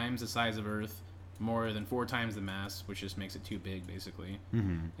 1.6 times the size of Earth, more than 4 times the mass, which just makes it too big, basically.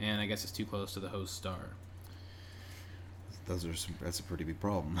 And I guess it's too close to the host star. That's a pretty big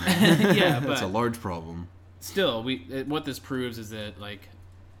problem. Yeah, but that's a large problem. Still, what this proves is that, like,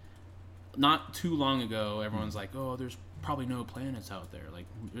 not too long ago, everyone's like, oh, there's probably no planets out there. Like,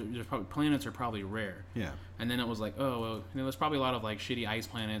 planets are probably rare. Yeah. And then it was like, oh, well, there's probably a lot of, like, shitty ice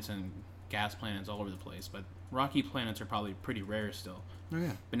planets and gas planets all over the place, but rocky planets are probably pretty rare still. Oh,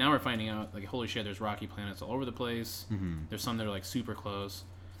 yeah. But now we're finding out, like, holy shit, there's rocky planets all over the place. There's some that are, like, super close.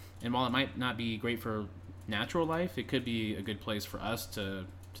 And while it might not be great for natural life, it could be a good place for us to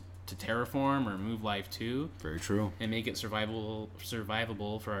terraform or move life to. Very true. And make it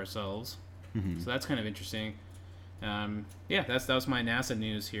survivable for ourselves. So that's kind of interesting. Yeah, that was my NASA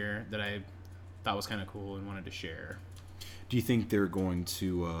news here that I thought was kind of cool and wanted to share. Do you think they're going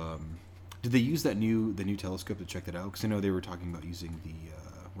to... did they use the new telescope to check that out? Because I know they were talking about using the...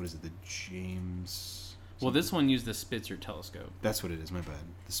 what is it? The James... Well, this one used the Spitzer telescope. That's what it is. My bad.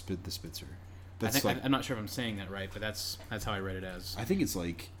 The Spitzer. I'm not sure if I'm saying that right, but that's how I read it as. I think it's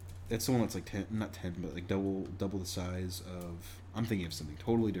like... That's the one that's like 10, not 10, but like double the size of... I'm thinking of something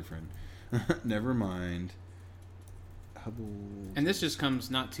totally different. Never mind. Hubble... And this just comes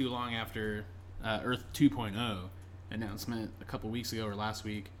not too long after Earth 2.0 announcement a couple weeks ago or last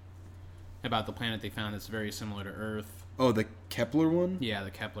week about the planet they found that's very similar to Earth. Oh, the Kepler one? Yeah,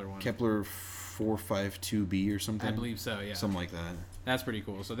 the Kepler one. Kepler 452b or something? I believe so, yeah. Something like that. That's pretty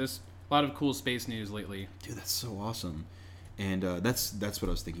cool. So there's a lot of cool space news lately. Dude, that's so awesome. And that's what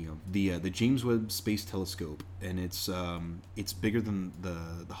I was thinking of. The James Webb Space Telescope, and it's bigger than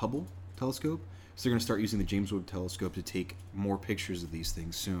the Hubble telescope. So they're going to start using the James Webb Telescope to take more pictures of these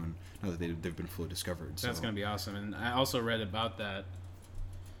things soon, now that they've been fully discovered. So. That's going to be awesome. And I also read about that.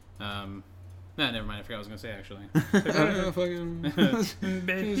 Never mind. I forgot what I was going to say, actually.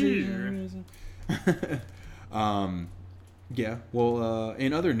 Yeah. Well,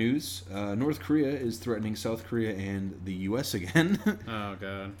 in other news, North Korea is threatening South Korea and the U.S. again. Oh,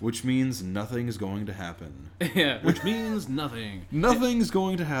 God. Which means nothing is going to happen. Yeah, which means nothing. Nothing's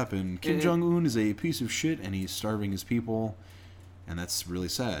going to happen. Kim Jong-un is a piece of shit, and he's starving his people, and that's really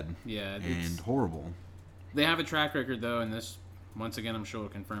sad. Yeah. And horrible. They have a track record, though, and this, once again, I'm sure will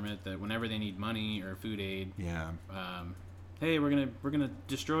confirm it, that whenever they need money or food aid, hey, we're gonna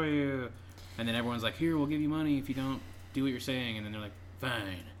destroy you, and then everyone's like, here, we'll give you money if you don't do what you're saying, and then they're like,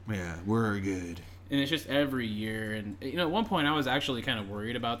 fine. Yeah, we're good. And it's just every year, and at one point I was actually kind of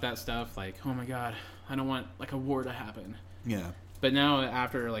worried about that stuff, like, oh my god, I don't want like a war to happen. Yeah. But now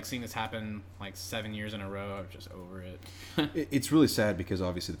after like seeing this happen like 7 years in a row, I'm just over it. It's really sad because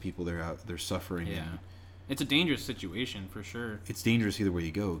obviously the people they're suffering. Yeah. And it's a dangerous situation for sure. it's dangerous either way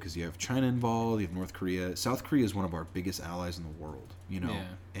you go because you have China involved, you have North Korea. South Korea is one of our biggest allies in the world, Yeah.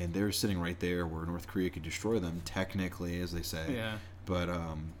 and they're sitting right there where North Korea could destroy them, technically, as they say. Yeah. But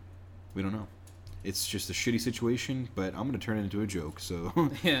we don't know. It's just a shitty situation, but I'm going to turn it into a joke, so...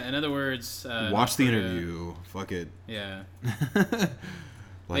 Yeah, in other words... watch the interview. Fuck it. Yeah. Like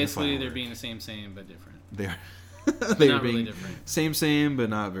basically, they're being the same, but different. They are. They not are being really different. Same, but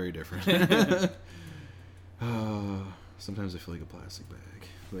not very different. Sometimes I feel like a plastic bag,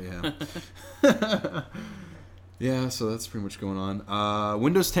 but yeah. Yeah, so that's pretty much going on.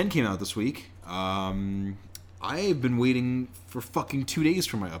 Windows 10 came out this week. I've been waiting for fucking 2 days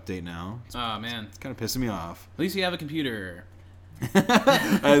for my update now. Oh man, It's kind of pissing me off. at least you have a computer.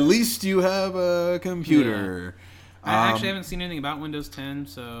 At least you have a computer. I actually haven't seen anything about Windows 10,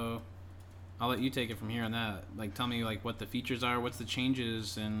 so I'll let you take it from here on that. Like, tell me like what the features are, what's the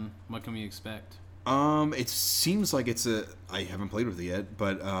changes, and what can we expect? It seems like I haven't played with it yet,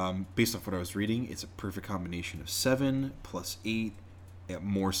 but based off what I was reading, it's a perfect combination of 7 plus 8,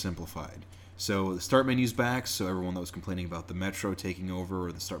 more simplified. So the start menu's back, so everyone that was complaining about the Metro taking over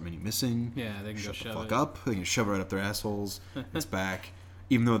or the start menu missing, Yeah, they can go shut the shove fuck it. up. They can shove it right up their assholes. It's back.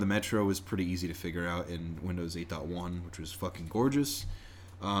 Even though the Metro was pretty easy to figure out in Windows 8.1, which was fucking gorgeous.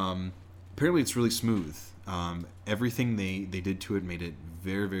 Apparently it's really smooth. Everything they did to it made it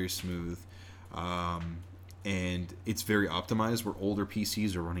very, very smooth. And it's very optimized, where older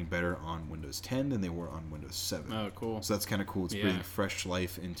PCs are running better on Windows 10 than they were on Windows 7. Oh, cool. So that's kind of cool. It's Yeah. breathing fresh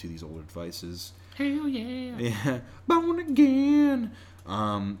life into these older devices. Hell yeah. Yeah, born again.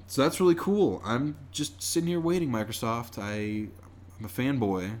 So that's really cool. I'm just sitting here waiting, Microsoft. I'm a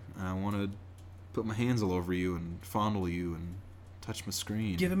fanboy. I want to put my hands all over you and fondle you and touch my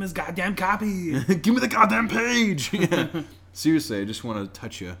screen. Give him his goddamn copy. Give me the goddamn page. Yeah. Seriously, I just want to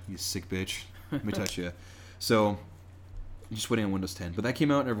touch you sick bitch. Let me touch you. So, I'm just waiting on Windows 10. But that came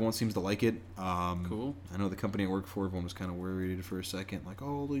out and everyone seems to like it. Cool. I know the company I work for, everyone was kind of worried for a second. Like,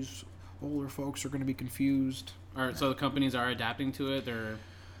 oh, these older folks are going to be confused. All right, so the companies are adapting to it. They're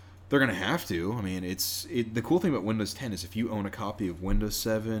Going to have to. I mean, the cool thing about Windows 10 is if you own a copy of Windows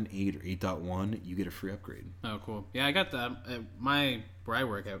 7, 8, or 8.1, you get a free upgrade. oh cool. Yeah, I got that. Where I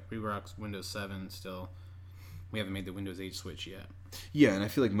work at, we rock Windows 7 still. We haven't made the Windows 8 switch yet. Yeah, and I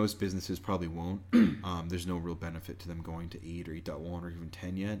feel like most businesses probably won't. There's no real benefit to them going to 8 or 8.1 or even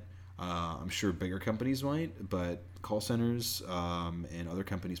 10 yet. I'm sure bigger companies might, but call centers and other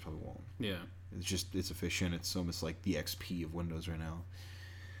companies probably won't. Yeah. It's efficient. It's almost like the XP of Windows right now.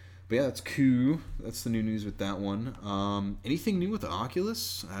 But yeah, that's cool. That's the new news with that one. Anything new with the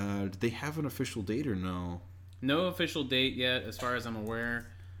Oculus? Did they have an official date or no? No official date yet, as far as I'm aware,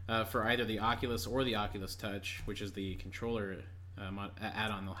 for either the Oculus or the Oculus Touch, which is the controller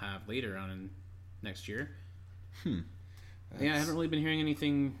add-on they'll have later on in next year. Yeah, I haven't really been hearing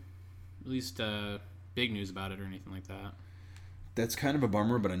anything, at least big news about it or anything like that. That's kind of a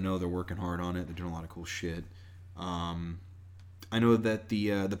bummer, but I know they're working hard on it. They're doing a lot of cool shit. I know that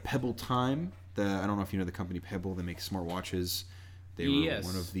the Pebble Time, I don't know if you know the company Pebble, they make smartwatches. They were Yes.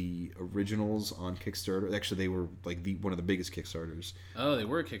 one of the originals on Kickstarter. Actually, they were like one of the biggest Kickstarters. Oh, they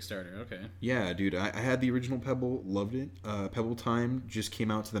were a Kickstarter. Okay. Yeah, dude, I had the original Pebble, loved it. Pebble Time just came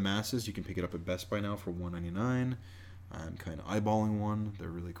out to the masses. You can pick it up at Best Buy now for $1.99. I'm kind of eyeballing one. They're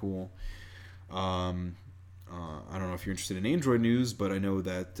really cool. I don't know if you're interested in Android news, but I know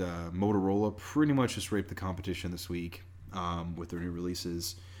that Motorola pretty much just raped the competition this week with their new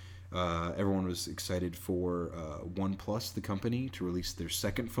releases. Everyone was excited for OnePlus, the company, to release their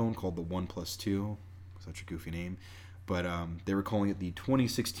second phone called the OnePlus 2. Such a goofy name. But they were calling it the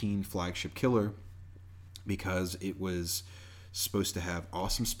 2016 flagship killer because it was supposed to have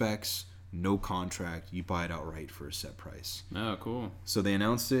awesome specs, no contract, you buy it outright for a set price. Oh, cool. So they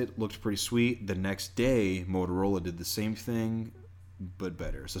announced it, looked pretty sweet. The next day, Motorola did the same thing, but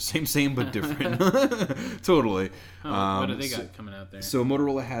better. So same, but different. Totally. What do they got coming out there? So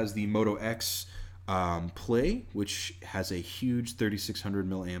Motorola has the Moto X Play, which has a huge 3600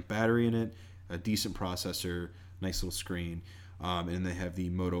 milliamp battery in it, a decent processor, nice little screen. And they have the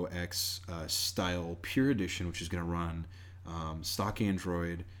Moto X Style Pure Edition, which is going to run stock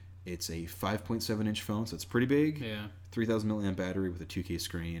Android. It's a 5.7 inch phone, so it's pretty big. Yeah. 3000 milliamp battery with a 2K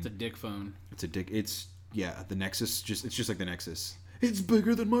screen. It's a dick phone. The Nexus. It's just like the Nexus. It's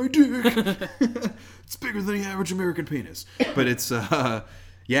bigger than my dick. It's bigger than the average American penis. But it's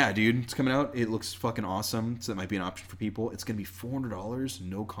yeah, dude, it's coming out. It looks fucking awesome. So that might be an option for people. It's gonna be $400,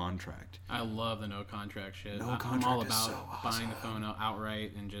 no contract. I love the no contract shit. No I'm contract all is about so buying the awesome. phone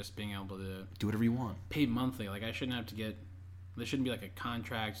outright and just being able to Do whatever you want. pay monthly. Like, I shouldn't have to get... There shouldn't be like a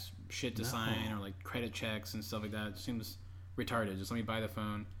contract shit to sign or like credit checks and stuff like that. It seems retarded. Just let me buy the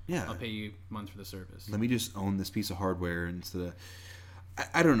phone. Yeah. I'll pay you months for the service. Let me just own this piece of hardware instead of...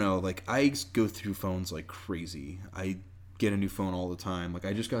 I don't know. Like, I go through phones like crazy. I get a new phone all the time. Like,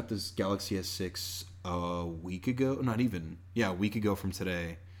 I just got this Galaxy S6 a week ago. Not even. Yeah, a week ago from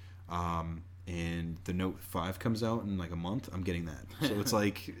today. And the Note 5 comes out in like a month. I'm getting that. So it's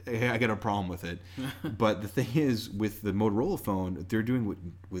like, I got a problem with it. But the thing is, with the Motorola phone, they're doing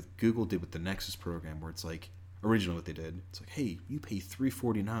what Google did with the Nexus program, where it's like, originally what they did, it's like, hey, you pay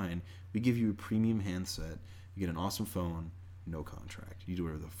 $349, we give you a premium handset, you get an awesome phone, no contract. You do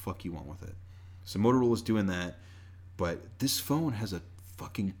whatever the fuck you want with it. So Motorola's doing that, but this phone has a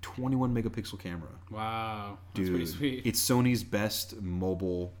fucking 21 megapixel camera. Wow. That's Dude, pretty sweet. it's Sony's best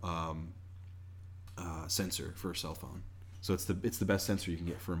mobile sensor for a cell phone. So it's the best sensor you can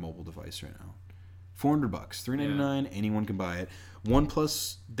get for a mobile device right now. $400, $399. Anyone can buy it.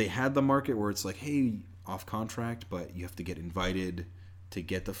 OnePlus, they had the market where it's like, hey, off contract, but you have to get invited to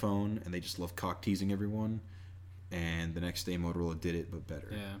get the phone, and they just love cock teasing everyone. And the next day, Motorola did it, but better.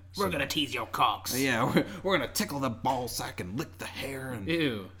 Yeah. So, We're going to tease your cocks. yeah, we're going to tickle the ball sack and lick the hair and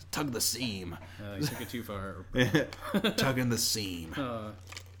Ew. tug the seam. You took it too far. Tugging the seam. Uh,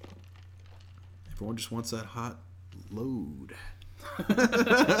 Everyone just wants that hot load.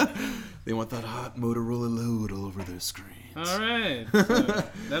 They want that hot Motorola load all over their screens. all right. So,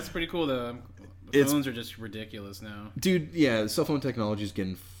 that's pretty cool, though. The phones are just ridiculous now. Dude, yeah, cell phone technology is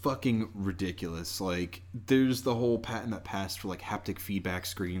getting fucking ridiculous. Like, there's the whole patent that passed for, like, haptic feedback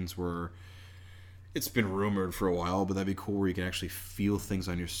screens where it's been rumored for a while, but that'd be cool where you can actually feel things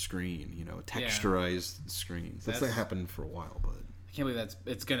on your screen, you know, texturized screens. That's not happened for a while, but... I can't believe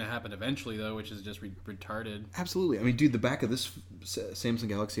it's going to happen eventually, though, which is just retarded. Absolutely. I mean, dude, the back of this Samsung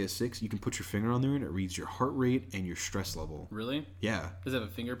Galaxy S6, you can put your finger on there and it reads your heart rate and your stress level. Really? Yeah. Does it have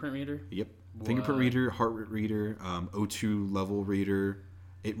a fingerprint reader? Yep. Fingerprint reader, heart rate reader, O2 level reader.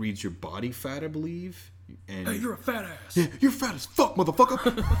 It reads your body fat, I believe. And Hey, you're a fat ass. Yeah, you're fat as fuck, motherfucker.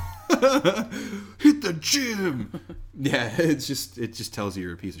 Hit the gym. Yeah, it just tells you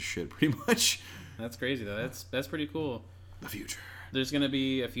you're a piece of shit, pretty much. That's crazy, though. That's pretty cool. The future. There's going to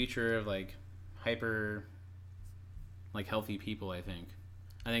be a future of, like, hyper, like, healthy people, I think.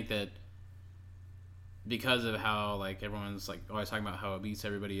 I think that because of how, like, everyone's, like, always talking about how obese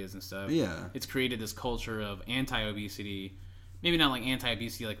everybody is and stuff. Yeah. It's created this culture of anti-obesity. Maybe not, like,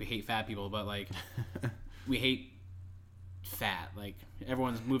 anti-obesity, like, we hate fat people, but, like, we hate fat. Like,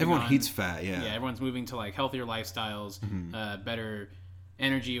 everyone hates fat, yeah. Yeah, everyone's moving to, like, healthier lifestyles, better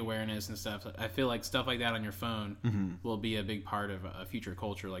energy awareness and stuff. I feel like stuff like that on your phone will be a big part of a future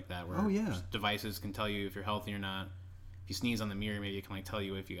culture like that, where devices can tell you if you're healthy or not. If you sneeze on the mirror, maybe it can, like, tell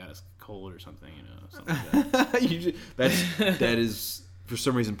you if you got a cold or something, you know, something like that. that is for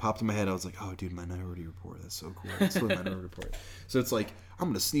some reason popped in my head. I was like, oh, dude, Minority Report. That's so cool. It's the Minority Report. So it's like, I'm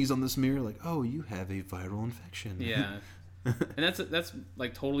gonna sneeze on this mirror. Like, oh, you have a viral infection. Yeah. And that's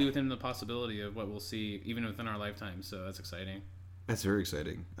like totally within the possibility of what we'll see even within our lifetime. So that's exciting. That's very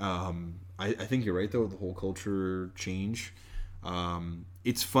exciting. I think you're right, though, the whole culture change.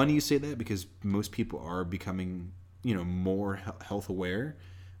 It's funny you say that because most people are becoming, you know, more health aware.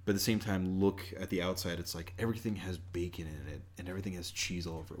 But at the same time, look at the outside. It's like everything has bacon in it and everything has cheese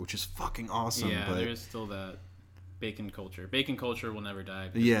all over it, which is fucking awesome. Yeah, but there's still that bacon culture. Bacon culture will never die.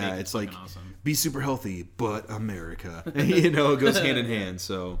 Yeah, it's like, awesome. Be super healthy, but America. You know, it goes hand in hand.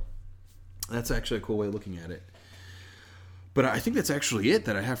 So that's actually a cool way of looking at it. But I think that's actually it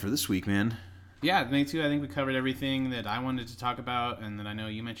that I have for this week, man. Yeah, me too. I think we covered everything that I wanted to talk about and that I know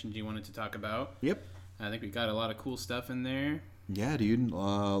you mentioned you wanted to talk about. Yep. I think we got a lot of cool stuff in there. Yeah, dude. A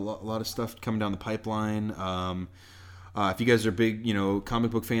lot of stuff coming down the pipeline. If you guys are big, you know,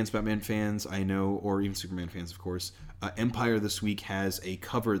 comic book fans, Batman fans, I know, or even Superman fans, of course, Empire this week has a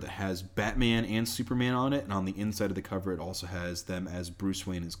cover that has Batman and Superman on it, and on the inside of the cover, it also has them as Bruce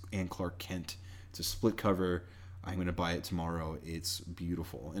Wayne and Clark Kent. It's a split cover. I'm going to buy it tomorrow. It's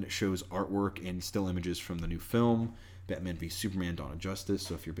beautiful. And it shows artwork and still images from the new film, Batman v Superman, Dawn of Justice.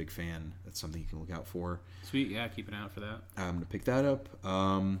 So if you're a big fan, that's something you can look out for. Sweet, yeah, keep an eye out for that. I'm going to pick that up.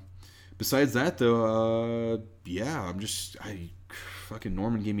 Besides that, though, fucking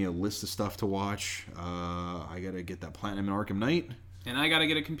Norman gave me a list of stuff to watch. I got to get that Platinum in Arkham Knight. And I got to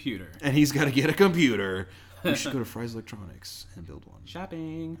get a computer. And he's got to get a computer. We should go to Fry's Electronics and build one.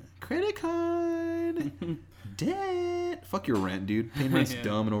 Shopping. Credit card. Debt. Fuck your rent, dude. Paying rent's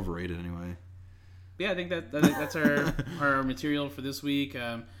dumb and overrated anyway. Yeah, I think that's our material for this week.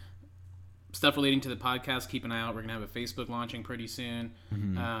 Stuff relating to the podcast, keep an eye out. We're going to have a Facebook launching pretty soon.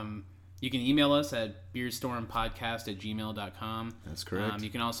 Mm-hmm. You can email us at beerstormpodcast@gmail.com. That's correct. You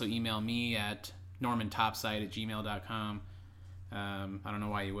can also email me at normantopside@gmail.com. I don't know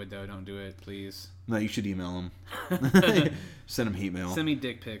why you would, though. Don't do it, please. No, you should email him. Send him hate mail. Send me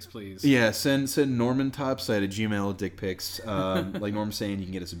dick pics, please. Yeah, send Norman Topside at Gmail dick pics. Like Norm's saying, you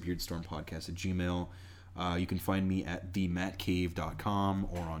can get us at beardstormpodcast@gmail. You can find me at themattcave.com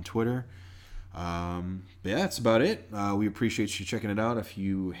or on Twitter. But yeah, that's about it. We appreciate you checking it out. If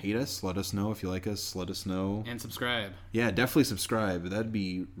you hate us, let us know. If you like us, let us know. And subscribe. Yeah, definitely subscribe. That'd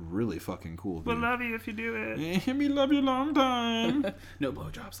be really fucking cool. We'll love you if you do it. We love you a long time. No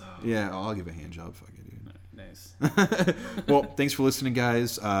blowjobs, though. Yeah, I'll give a hand job. Fuck it, dude. Nice. Well, thanks for listening,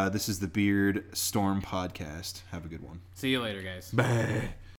 guys. This is the Beard Storm Podcast. Have a good one. See you later, guys. Bye.